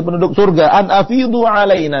memanggil penduduk surga. An afidu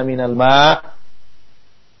alaina minal ma'.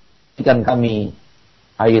 Berikan kami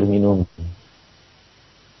air minum.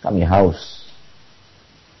 Kami haus.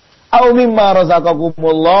 Au mimma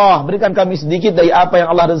razaqakumullah, berikan kami sedikit dari apa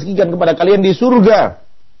yang Allah rezekikan kepada kalian di surga.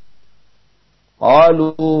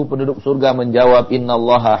 Qalu, penduduk surga menjawab,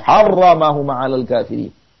 innallaha harramahu ma'alal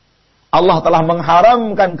kafirin. Allah telah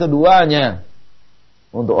mengharamkan keduanya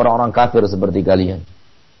untuk orang-orang kafir seperti kalian.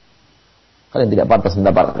 Kalian tidak pantas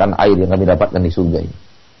mendapatkan air yang kami dapatkan di surga ini.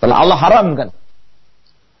 Telah Allah haramkan.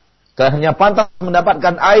 Kalian hanya pantas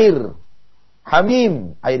mendapatkan air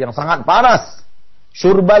hamim, air yang sangat panas.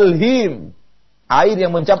 Syurbal him, air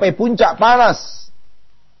yang mencapai puncak panas.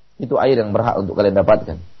 Itu air yang berhak untuk kalian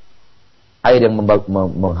dapatkan. Air yang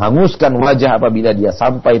menghanguskan wajah apabila dia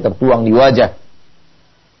sampai tertuang di wajah.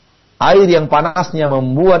 Air yang panasnya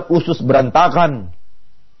membuat usus berantakan.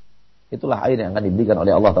 Itulah air yang akan diberikan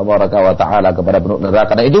oleh Allah tabaraka wa ta'ala kepada penduduk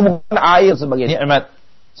neraka. Karena itu bukan air sebagai nikmat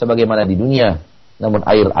sebagaimana di dunia, namun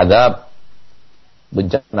air azab,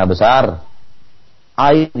 bencana besar.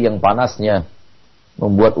 Air yang panasnya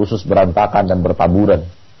membuat usus berantakan dan bertaburan,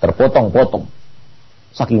 terpotong-potong.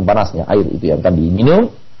 Saking panasnya air itu yang akan diminum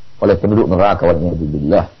oleh penduduk neraka,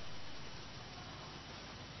 waliyadzubillah.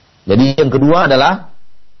 Jadi yang kedua adalah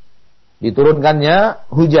diturunkannya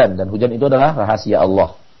hujan, dan hujan itu adalah rahasia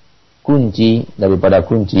Allah, kunci daripada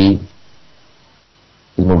kunci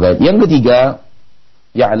ilmu gaib. Yang ketiga,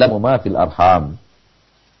 ya'lamu ma fil arham.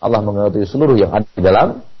 Allah mengetahui seluruh yang ada di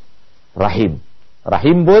dalam rahim.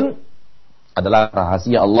 Rahim pun adalah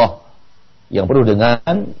rahasia Allah yang penuh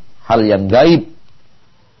dengan hal yang gaib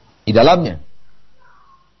di dalamnya.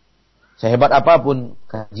 Sehebat apapun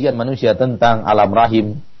kajian manusia tentang alam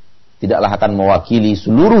rahim, tidaklah akan mewakili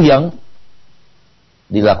seluruh yang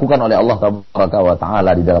dilakukan oleh Allah Tabaraka wa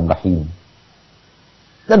Ta'ala di dalam rahim.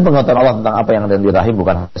 Dan pengetahuan Allah tentang apa yang ada di rahim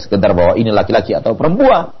bukan sekedar bahwa ini laki-laki atau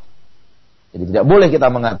perempuan. Jadi tidak boleh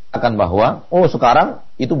kita mengatakan bahwa sekarang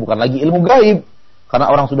itu bukan lagi ilmu gaib. Karena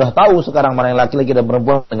orang sudah tahu sekarang mana yang laki-laki dan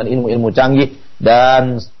perempuan dengan ilmu-ilmu canggih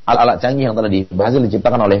dan alat-alat canggih yang telah berhasil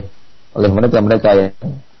diciptakan oleh mereka yang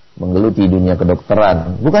menggeluti dunia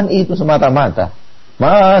kedokteran. Bukan itu semata-mata.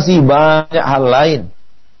 Masih banyak hal lain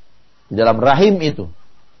di dalam rahim itu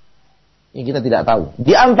yang kita tidak tahu.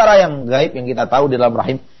 Di antara yang gaib yang kita tahu di dalam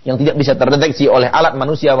rahim, yang tidak bisa terdeteksi oleh alat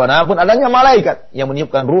manusia manapun, adanya malaikat yang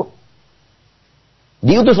meniupkan ruh.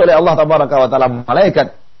 Diutus oleh Allah Tabaraka wa Ta'ala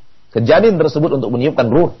malaikat ke janin tersebut untuk meniupkan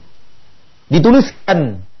ruh.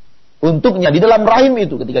 Dituliskan untuknya di dalam rahim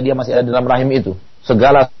itu, ketika dia masih ada di dalam rahim itu,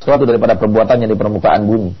 segala sesuatu daripada perbuatannya di permukaan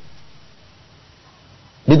bumi.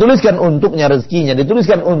 Dituliskan untuknya rezekinya,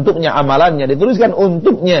 dituliskan untuknya amalannya, dituliskan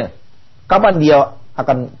untuknya kapan dia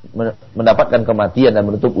akan mendapatkan kematian dan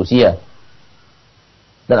menutup usia.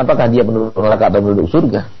 Dan apakah dia penduduk neraka atau penduduk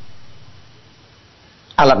surga?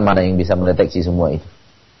 Alat mana yang bisa mendeteksi semua itu?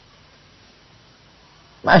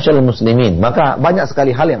 Masyaallah muslimin, maka banyak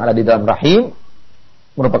sekali hal yang ada di dalam rahim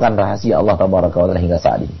merupakan rahasia Allah Tabaraka wa Ta'ala hingga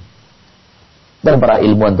saat ini. Dan para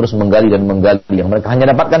ilmuwan terus menggali dan menggali yang mereka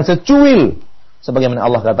hanya dapatkan secuil. Sebagaimana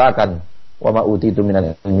Allah katakan, "Wa ma utitu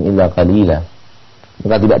minal ilmi illa qalila."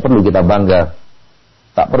 Maka tidak perlu kita bangga,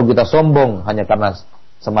 tak perlu kita sombong hanya karena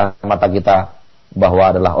semata-mata kita bahwa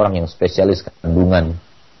adalah orang yang spesialis kandungan,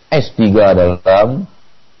 S3 dalam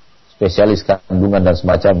spesialis kandungan dan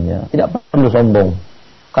semacamnya. Tidak perlu sombong,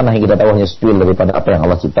 karena yang kita tahu hanya secuil daripada apa yang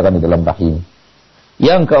Allah ciptakan di dalam rahim.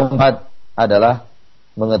 Yang keempat adalah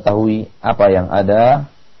mengetahui apa yang ada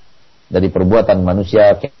dari perbuatan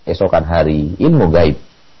manusia keesokan hari. Ilmu gaib.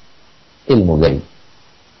 Ilmu gaib.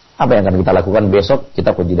 Apa yang akan kita lakukan besok,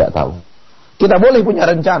 kita pun tidak tahu. Kita boleh punya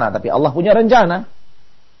rencana, tapi Allah punya rencana.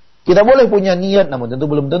 Kita boleh punya niat, namun tentu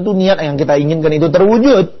belum tentu niat yang kita inginkan itu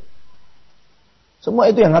terwujud. Semua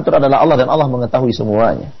itu yang ngatur adalah Allah, dan Allah mengetahui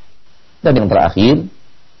semuanya. Dan yang terakhir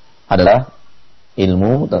adalah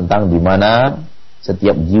ilmu tentang di mana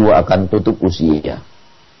setiap jiwa akan tutup usia.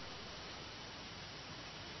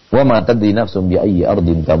 Wa ma tadri nafsun bi ayyi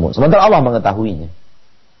ardin tamut. Sementara Allah mengetahuinya.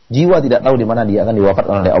 Jiwa tidak tahu di mana dia akan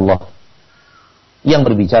diwafatkan oleh Allah. Yang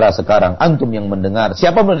berbicara sekarang, antum yang mendengar,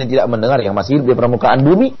 siapa pun yang tidak mendengar, yang masih hidup di permukaan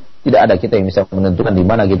bumi, tidak ada kita yang bisa menentukan di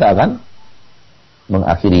mana kita akan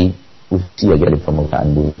mengakhiri usia kita di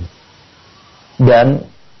permukaan bumi. Dan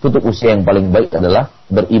tutup usia yang paling baik adalah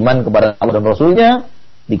beriman kepada Allah dan Rasulnya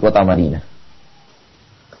di kota Madinah.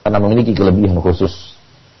 Karena memiliki kelebihan khusus.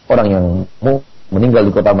 Orang yang meninggal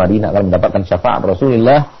di kota Madinah akan mendapatkan syafaat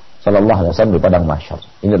Rasulullah Sallallahu Alaihi Wasallam di padang mahsyar.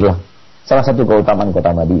 Ini adalah salah satu keutamaan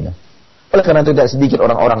kota Madinah. Oleh karena itu tidak sedikit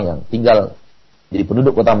orang-orang yang tinggal jadi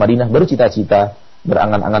penduduk kota Madinah bercita-cita,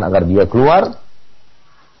 berangan-angan agar dia keluar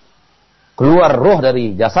roh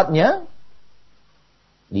dari jasadnya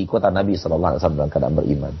di kota Nabi Sallallahu Alaihi Wasallam dalam keadaan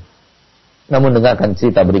beriman. Namun dengarkan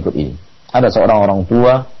cerita berikut ini. Ada seorang orang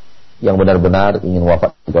tua yang benar-benar ingin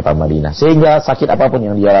wafat di kota Madinah, sehingga sakit apapun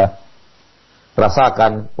yang dia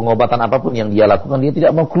rasakan, pengobatan apapun yang dia lakukan, dia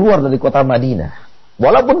tidak mau keluar dari kota Madinah.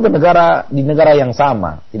 Walaupun di negara yang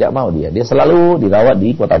sama, tidak mau dia. Dia selalu dirawat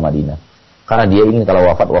di kota Madinah. Karena dia ingin kalau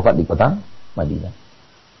wafat di kota Madinah.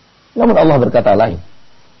 Namun Allah berkata lain.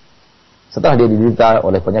 Setelah dia diderita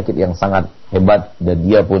oleh penyakit yang sangat hebat, dan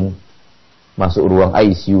dia pun masuk ruang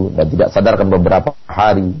ICU dan tidak sadarkan beberapa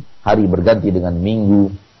hari. Hari berganti dengan minggu.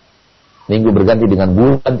 Minggu berganti dengan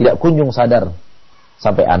bulan, tidak kunjung sadar.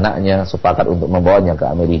 Sampai anaknya sepakat untuk membawanya ke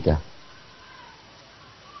Amerika.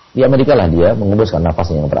 Di Amerika lah dia mengembuskan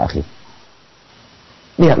nafasnya yang terakhir.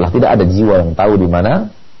 Lihatlah, tidak ada jiwa yang tahu di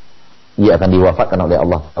mana ia akan diwafatkan oleh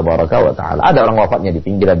Allah Tabaraka wa Ta'ala. Ada orang wafatnya di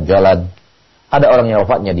pinggiran jalan, ada orang yang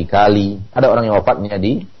wafatnya di kali, ada orang yang wafatnya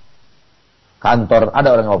di kantor, ada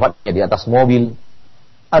orang yang wafatnya di atas mobil,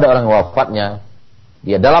 ada orang yang wafatnya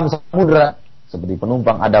dia dalam samudra, seperti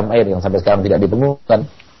penumpang adam air yang sampai sekarang tidak ditemukan.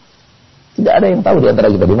 Tidak ada yang tahu di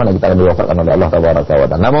antara kita di mana kita akan diwafatkan oleh Allah Tabaraka wa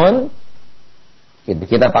Ta'ala. Namun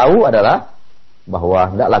kita tahu adalah bahwa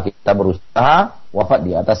hendaklah kita berusaha wafat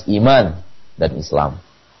di atas iman dan Islam.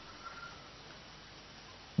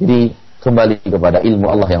 Jadi kembali kepada ilmu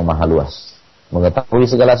Allah yang maha luas, mengetahui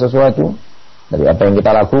segala sesuatu dari apa yang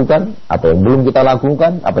kita lakukan, apa yang belum kita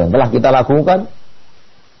lakukan, apa yang telah kita lakukan,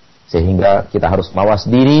 sehingga kita harus mawas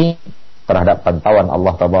diri terhadap pantauan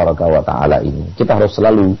Allah Tabaraka wa Ta'ala ini. Kita harus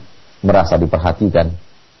selalu merasa diperhatikan,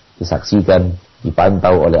 disaksikan,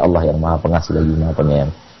 dipantau oleh Allah yang maha pengasih lagi maha penyayang.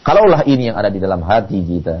 Kalaulah ini yang ada di dalam hati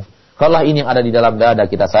kita, kalaulah ini yang ada di dalam dada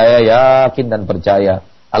kita, saya yakin dan percaya,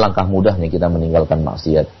 alangkah mudahnya kita meninggalkan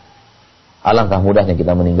maksiat. Alangkah mudahnya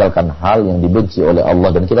kita meninggalkan hal yang dibenci oleh Allah,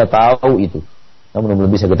 dan kita tahu itu. Namun belum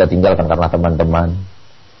bisa kita tinggalkan karena teman-teman,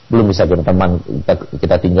 belum bisa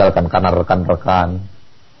kita tinggalkan karena rekan-rekan.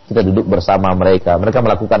 Kita duduk bersama mereka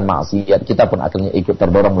melakukan maksiat, kita pun akhirnya ikut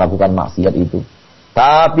terdorong melakukan maksiat itu.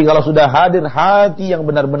 Tapi kalau sudah hadir hati yang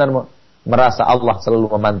benar-benar merasa Allah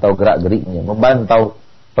selalu memantau gerak-geriknya, memantau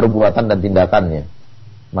perbuatan dan tindakannya,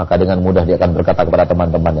 maka dengan mudah dia akan berkata kepada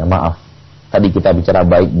teman-temannya, maaf, tadi kita bicara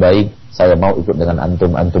baik-baik, saya mau ikut dengan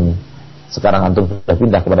antum, sekarang antum sudah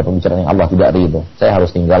pindah kepada pembicaraan yang Allah tidak ridho, saya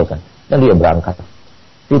harus tinggalkan. Dan dia berangkat.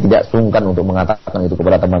 Dia tidak sungkan untuk mengatakan itu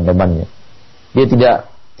kepada teman-temannya. Dia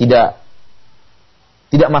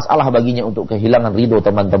tidak masalah baginya untuk kehilangan ridho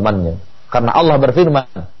teman-temannya, karena Allah berfirman,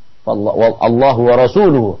 Allahu wa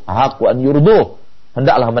rasuluhu ahaqqu an yurduh.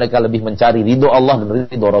 Hendaklah mereka lebih mencari ridho Allah dan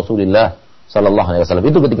ridho Rasulullah sallallahu alaihi wasallam.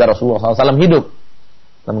 Itu ketika Rasulullah SAW hidup.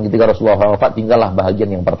 Namun ketika Rasulullah wafat, tinggallah bahagian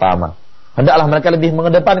yang pertama. Hendaklah mereka lebih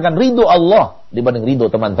mengedepankan ridho Allah dibanding ridho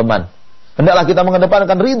teman-teman. Hendaklah kita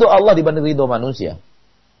mengedepankan ridho Allah dibanding ridho manusia.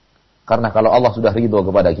 Karena kalau Allah sudah ridho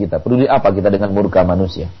kepada kita, peduli apa kita dengan murka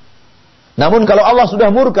manusia? Namun kalau Allah sudah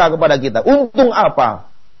murka kepada kita, untung apa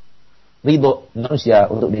ridho manusia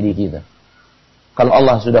untuk diri kita? Kalau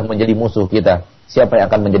Allah sudah menjadi musuh kita, siapa yang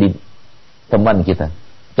akan menjadi teman kita?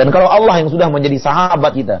 Dan kalau Allah yang sudah menjadi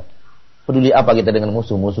sahabat kita, peduli apa kita dengan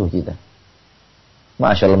musuh-musuh kita?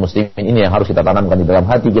 Masyaallah muslimin, ini yang harus kita tanamkan di dalam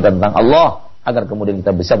hati kita tentang Allah, agar kemudian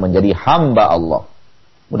kita bisa menjadi hamba Allah.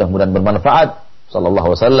 Mudah-mudahan bermanfaat.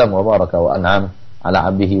 Sallallahu wasallam wa baraka wa an'am ala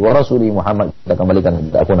abdihi wa rasulihi Muhammad. Kita kembalikan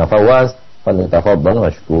kepada akuna Fawaz, falyatafaddal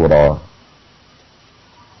mashkura.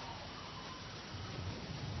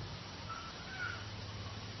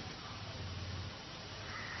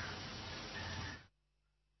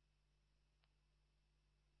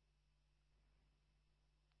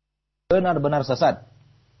 Benar-benar sesat.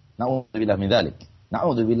 Na'udzubillah min dzalik.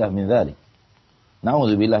 Na'udzubillah min dzalik.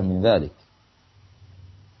 Na'udzubillah min dzalik.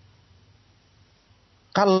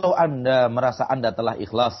 Kalau Anda merasa Anda telah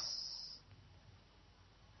ikhlas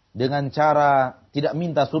dengan cara tidak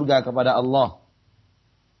minta surga kepada Allah,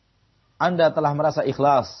 Anda telah merasa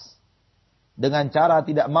ikhlas dengan cara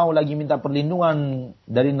tidak mau lagi minta perlindungan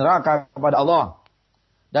dari neraka kepada Allah,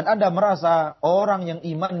 dan Anda merasa orang yang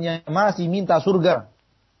imannya masih minta surga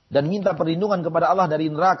dan minta perlindungan kepada Allah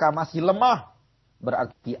dari neraka masih lemah,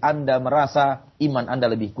 berarti Anda merasa iman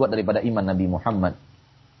Anda lebih kuat daripada iman Nabi Muhammad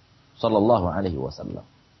sallallahu alaihi wasallam.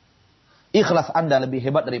 Ikhlas Anda lebih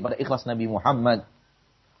hebat daripada ikhlas Nabi Muhammad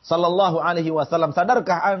sallallahu alaihi wasallam.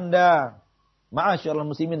 Sadarkah Anda, ma'asyiral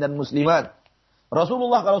muslimin dan muslimat,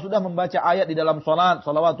 Rasulullah kalau sudah membaca ayat di dalam salat,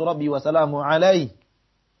 salawatu rabbi wa salamu alaihi,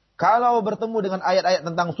 kalau bertemu dengan ayat-ayat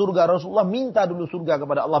tentang surga, Rasulullah minta dulu surga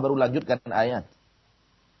kepada Allah baru lanjutkan ayat.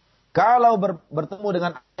 Kalau bertemu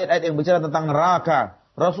dengan ayat-ayat yang bicara tentang neraka,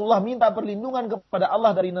 Rasulullah minta perlindungan kepada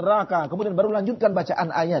Allah dari neraka, kemudian baru lanjutkan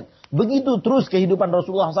bacaan ayat. Begitu terus kehidupan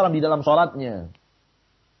Rasulullah SAW di dalam sholatnya.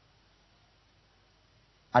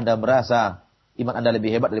 Anda merasa iman Anda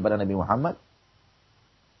lebih hebat daripada Nabi Muhammad?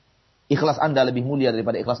 Ikhlas Anda lebih mulia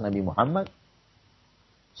daripada ikhlas Nabi Muhammad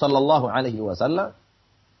sallallahu alaihi wasallam?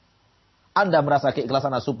 Anda merasa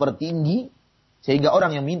keikhlasan Anda super tinggi, sehingga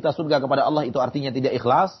orang yang minta surga kepada Allah itu artinya tidak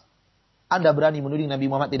ikhlas? Anda berani menuding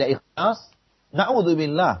Nabi Muhammad tidak ikhlas?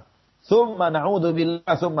 Na'udzubillah, summa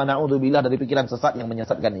na'udzubillah dari pikiran sesat yang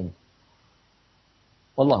menyesatkan ini.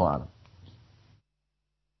 Wallahu a'lam.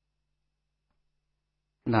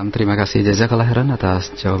 Nah, terima kasih jazakallah khairan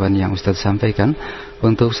atas jawaban yang Ustaz sampaikan.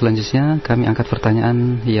 Untuk selanjutnya kami angkat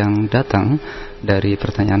pertanyaan yang datang dari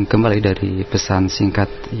kembali dari pesan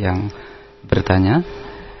singkat yang bertanya.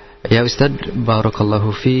 Ya Ustaz,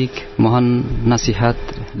 barakallahu fiik, mohon nasihat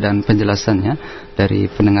dan penjelasannya dari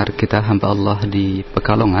pendengar kita hamba Allah di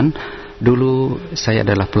Pekalongan. Dulu saya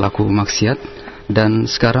adalah pelaku maksiat dan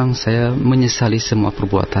sekarang saya menyesali semua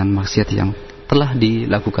perbuatan maksiat yang telah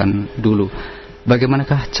dilakukan dulu.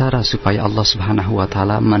 Bagaimanakah cara supaya Allah Subhanahu wa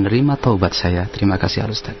taala menerima taubat saya? Terima kasih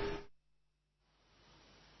Ustaz.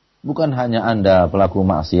 Bukan hanya Anda pelaku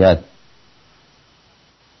maksiat.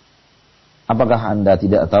 Apakah Anda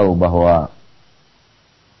tidak tahu bahwa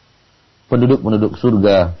penduduk-penduduk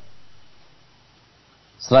surga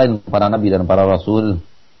selain para nabi dan para rasul,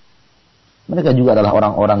 mereka juga adalah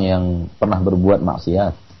orang-orang yang pernah berbuat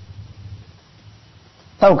maksiat?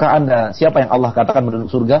 Tahukah Anda siapa yang Allah katakan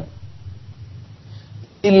penduduk surga?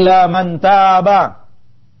 Illa man taba.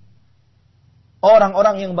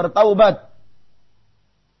 Orang-orang yang bertaubat.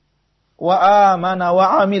 Wa amana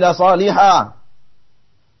wa amila salihah.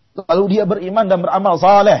 Lalu dia beriman dan beramal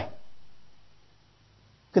saleh.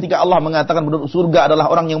 Ketika Allah mengatakan penduduk surga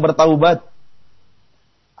adalah orang yang bertaubat,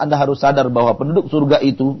 Anda harus sadar bahwa penduduk surga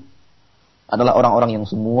itu adalah orang-orang yang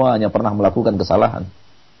semuanya pernah melakukan kesalahan,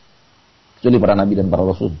 kecuali para nabi dan para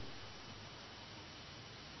rasul.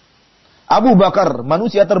 Abu Bakar,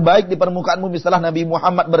 manusia terbaik di permukaan bumi setelah Nabi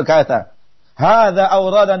Muhammad, berkata, "Hadza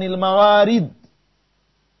awradanil mawarid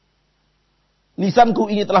Lisanku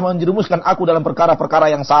ini telah menjerumuskan aku dalam perkara-perkara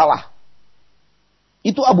yang salah.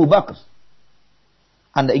 Itu Abu Bakar.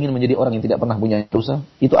 Anda ingin menjadi orang yang tidak pernah punya dosa,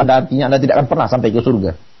 itu artinya Anda tidak akan pernah sampai ke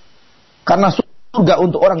surga. Karena surga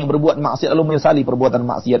untuk orang yang berbuat maksiat lalu menyesali perbuatan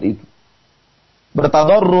maksiat itu.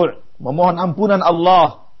 Bertadarru', memohon ampunan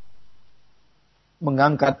Allah.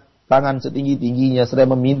 Mengangkat tangan setinggi-tingginya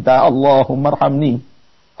seraya meminta, Allahumma arhamni,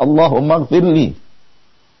 Allahumma ighfirli.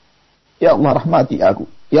 Ya Allah rahmati aku.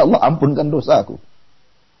 Ya Allah ampunkan dosaku.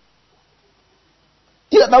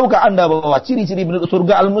 Tidak tahukah Anda bahwa ciri-ciri penduduk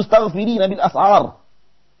surga al-mustaghfirina bil ashar?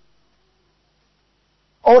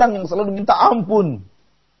 Orang yang selalu minta ampun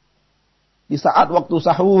di saat waktu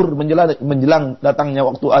sahur menjelang datangnya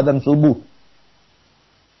waktu adzan subuh.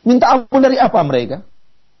 Minta ampun dari apa mereka?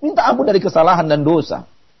 Minta ampun dari kesalahan dan dosa.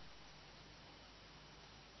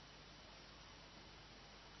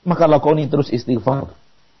 Maka lakoni terus istighfar.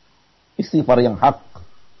 Istighfar yang hak.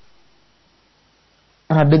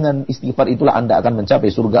 Karena dengan istighfar itulah Anda akan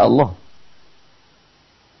mencapai surga Allah.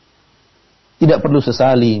 Tidak perlu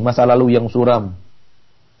sesali masa lalu yang suram,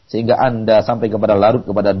 sehingga Anda sampai kepada larut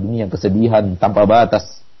kepada dunia kesedihan tanpa batas.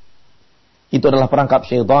 Itu adalah perangkap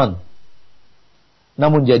syaitan.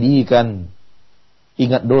 Namun jadikan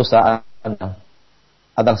ingat dosa Anda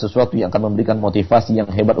adalah sesuatu yang akan memberikan motivasi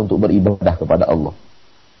yang hebat untuk beribadah kepada Allah.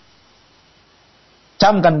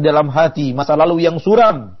 Camkan dalam hati masa lalu yang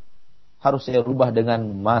suram harus saya rubah dengan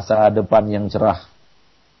masa depan yang cerah.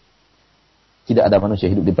 Tidak ada manusia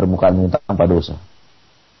hidup di permukaan ini tanpa dosa.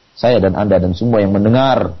 Saya dan Anda dan semua yang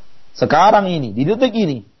mendengar sekarang ini, di detik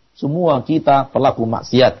ini, semua kita pelaku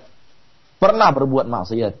maksiat. Pernah berbuat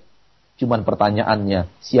maksiat. Cuman pertanyaannya,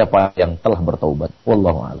 siapa yang telah bertaubat?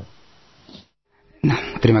 Wallahu a'lam.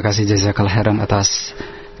 Nah, terima kasih jazakallahu khairan atas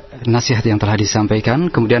nasihat yang telah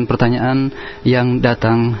disampaikan. Kemudian pertanyaan yang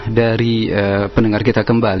datang dari pendengar kita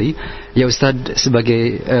kembali, ya Ustadz,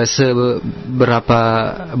 sebagai seberapa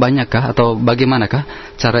banyakkah atau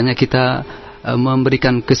bagaimanakah caranya kita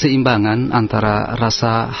memberikan keseimbangan antara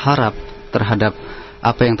rasa harap terhadap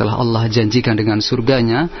apa yang telah Allah janjikan dengan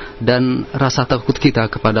surganya dan rasa takut kita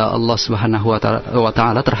kepada Allah Subhanahu wa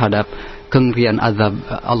taala terhadap kengerian azab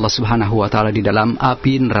Allah Subhanahu wa taala di dalam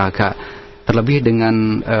api neraka. Terlebih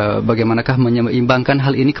dengan bagaimanakah menyeimbangkan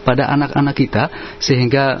hal ini kepada anak-anak kita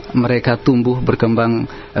sehingga mereka tumbuh berkembang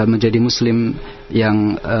menjadi muslim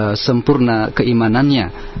yang sempurna keimanannya,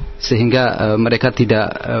 sehingga mereka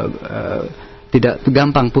tidak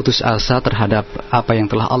gampang putus asa terhadap apa yang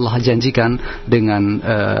telah Allah janjikan dengan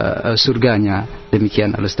surganya.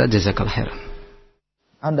 Demikian Al-Ustaz, jazakallahu khairan.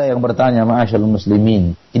 Anda yang bertanya, ma'asyarul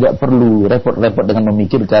muslimin, tidak perlu repot-repot dengan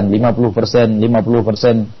memikirkan 50%,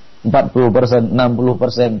 50%, 40%,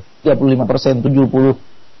 60%, 35%, 70%,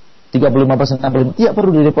 35%, 65%. Tidak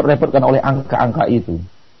perlu direpot-repotkan oleh angka-angka itu.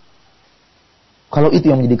 Kalau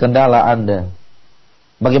itu yang menjadi kendala Anda,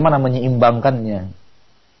 bagaimana menyeimbangkannya?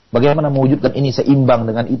 Bagaimana mewujudkan ini seimbang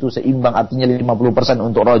dengan itu seimbang, artinya 50%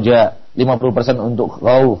 untuk roja, 50% untuk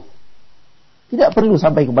khauf. Tidak perlu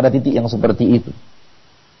sampai kepada titik yang seperti itu.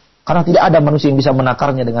 Karena tidak ada manusia yang bisa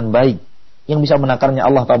menakarnya dengan baik. Yang bisa menakarnya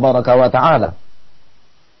Allah Tabaraka wa Ta'ala.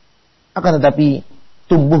 Akan tetapi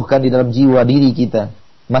tumbuhkan di dalam jiwa diri kita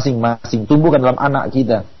masing-masing, tumbuhkan dalam anak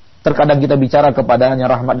kita. Terkadang kita bicara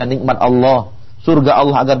kepadanya rahmat dan nikmat Allah, surga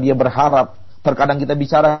Allah agar dia berharap. Terkadang kita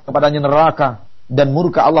bicara kepadanya neraka dan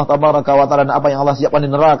murka Allah Tabaraka wa Ta'ala dan apa yang Allah siapkan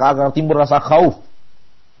di neraka agar timbul rasa khauf.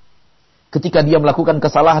 Ketika dia melakukan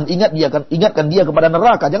kesalahan, ingatkan dia kepada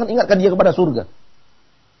neraka, jangan ingatkan dia kepada surga.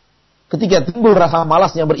 Ketika timbul rasa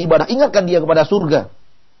malasnya beribadah, ingatkan dia kepada surga.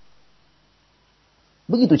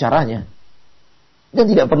 Begitu caranya.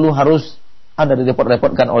 Dan tidak perlu harus Anda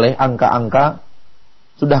direpot-repotkan oleh angka-angka.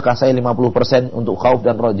 Sudahkah saya 50% untuk khauf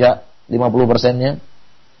dan roja, 50%-nya?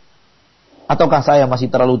 Ataukah saya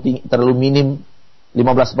masih terlalu minim,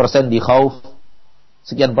 15% di khauf,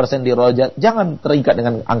 sekian persen di roja? Jangan terikat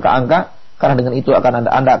dengan angka-angka, karena dengan itu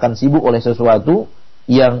Anda akan sibuk oleh sesuatu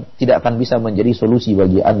yang tidak akan bisa menjadi solusi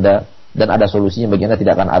bagi Anda, dan ada solusinya bagi Anda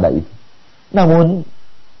tidak akan ada itu. Namun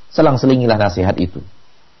selang-selingilah nasihat itu.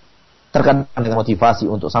 Terkadang dengan motivasi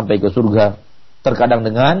untuk sampai ke surga, terkadang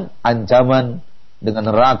dengan ancaman,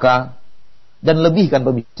 dengan neraka, dan lebihkan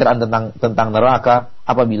pembicaraan tentang neraka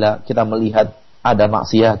apabila kita melihat ada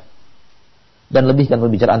maksiat, dan lebihkan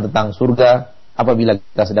pembicaraan tentang surga apabila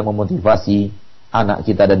kita sedang memotivasi anak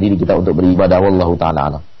kita dan diri kita untuk beribadah. Wallahu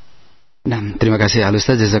ta'ala alam. Nah, terima kasih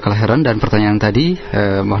Al-Ustaz, jazakallahu khairan. Dan pertanyaan tadi,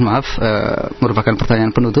 mohon maaf, merupakan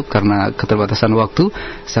pertanyaan penutup karena keterbatasan waktu.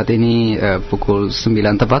 Saat ini pukul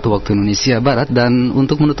 9 tepat waktu Indonesia Barat. Dan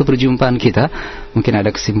untuk menutup perjumpaan kita, mungkin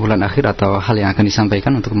ada kesimpulan akhir atau hal yang akan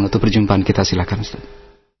disampaikan untuk menutup perjumpaan kita, silakan Ustaz.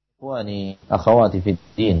 Wani akhawati fid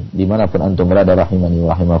din, dimanapun antum berada rahimani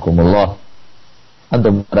wa rahimakumullah.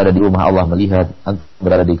 Antum berada di rumah Allah melihat, antum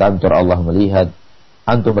berada di kantor Allah melihat,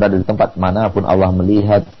 antum berada di tempat manapun Allah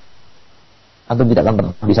melihat. Antum tidak akan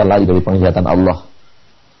pernah bisa lari dari penglihatan Allah.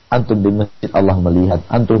 Antum di masjid Allah melihat,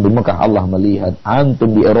 antum di Mekah Allah melihat, antum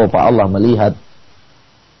di Eropa Allah melihat,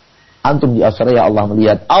 antum di Australia Allah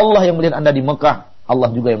melihat. Allah yang melihat Anda di Mekah,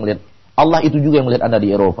 Allah juga yang melihat. Allah itu juga yang melihat Anda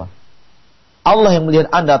di Eropa. Allah yang melihat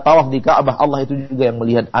Anda tawaf di Ka'bah, Allah itu juga yang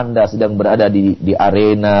melihat Anda sedang berada di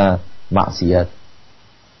arena maksiat.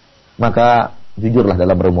 Maka jujurlah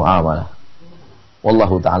dalam bermuamalah.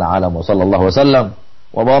 Wallahu ta'ala alam wa sallallahu wasallam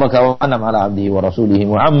wa baraka wa anam ala abdihi wa rasulihi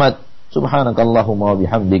Muhammad. Subhanakallahumma wa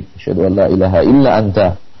bihamdik, asyhadu an la ilaha illa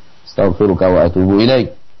anta, astaghfiruka wa atubu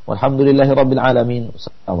ilaik. Walhamdulillahi rabbil alamin.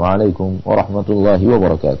 Wassalamualaikum warahmatullahi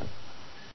wabarakatuh.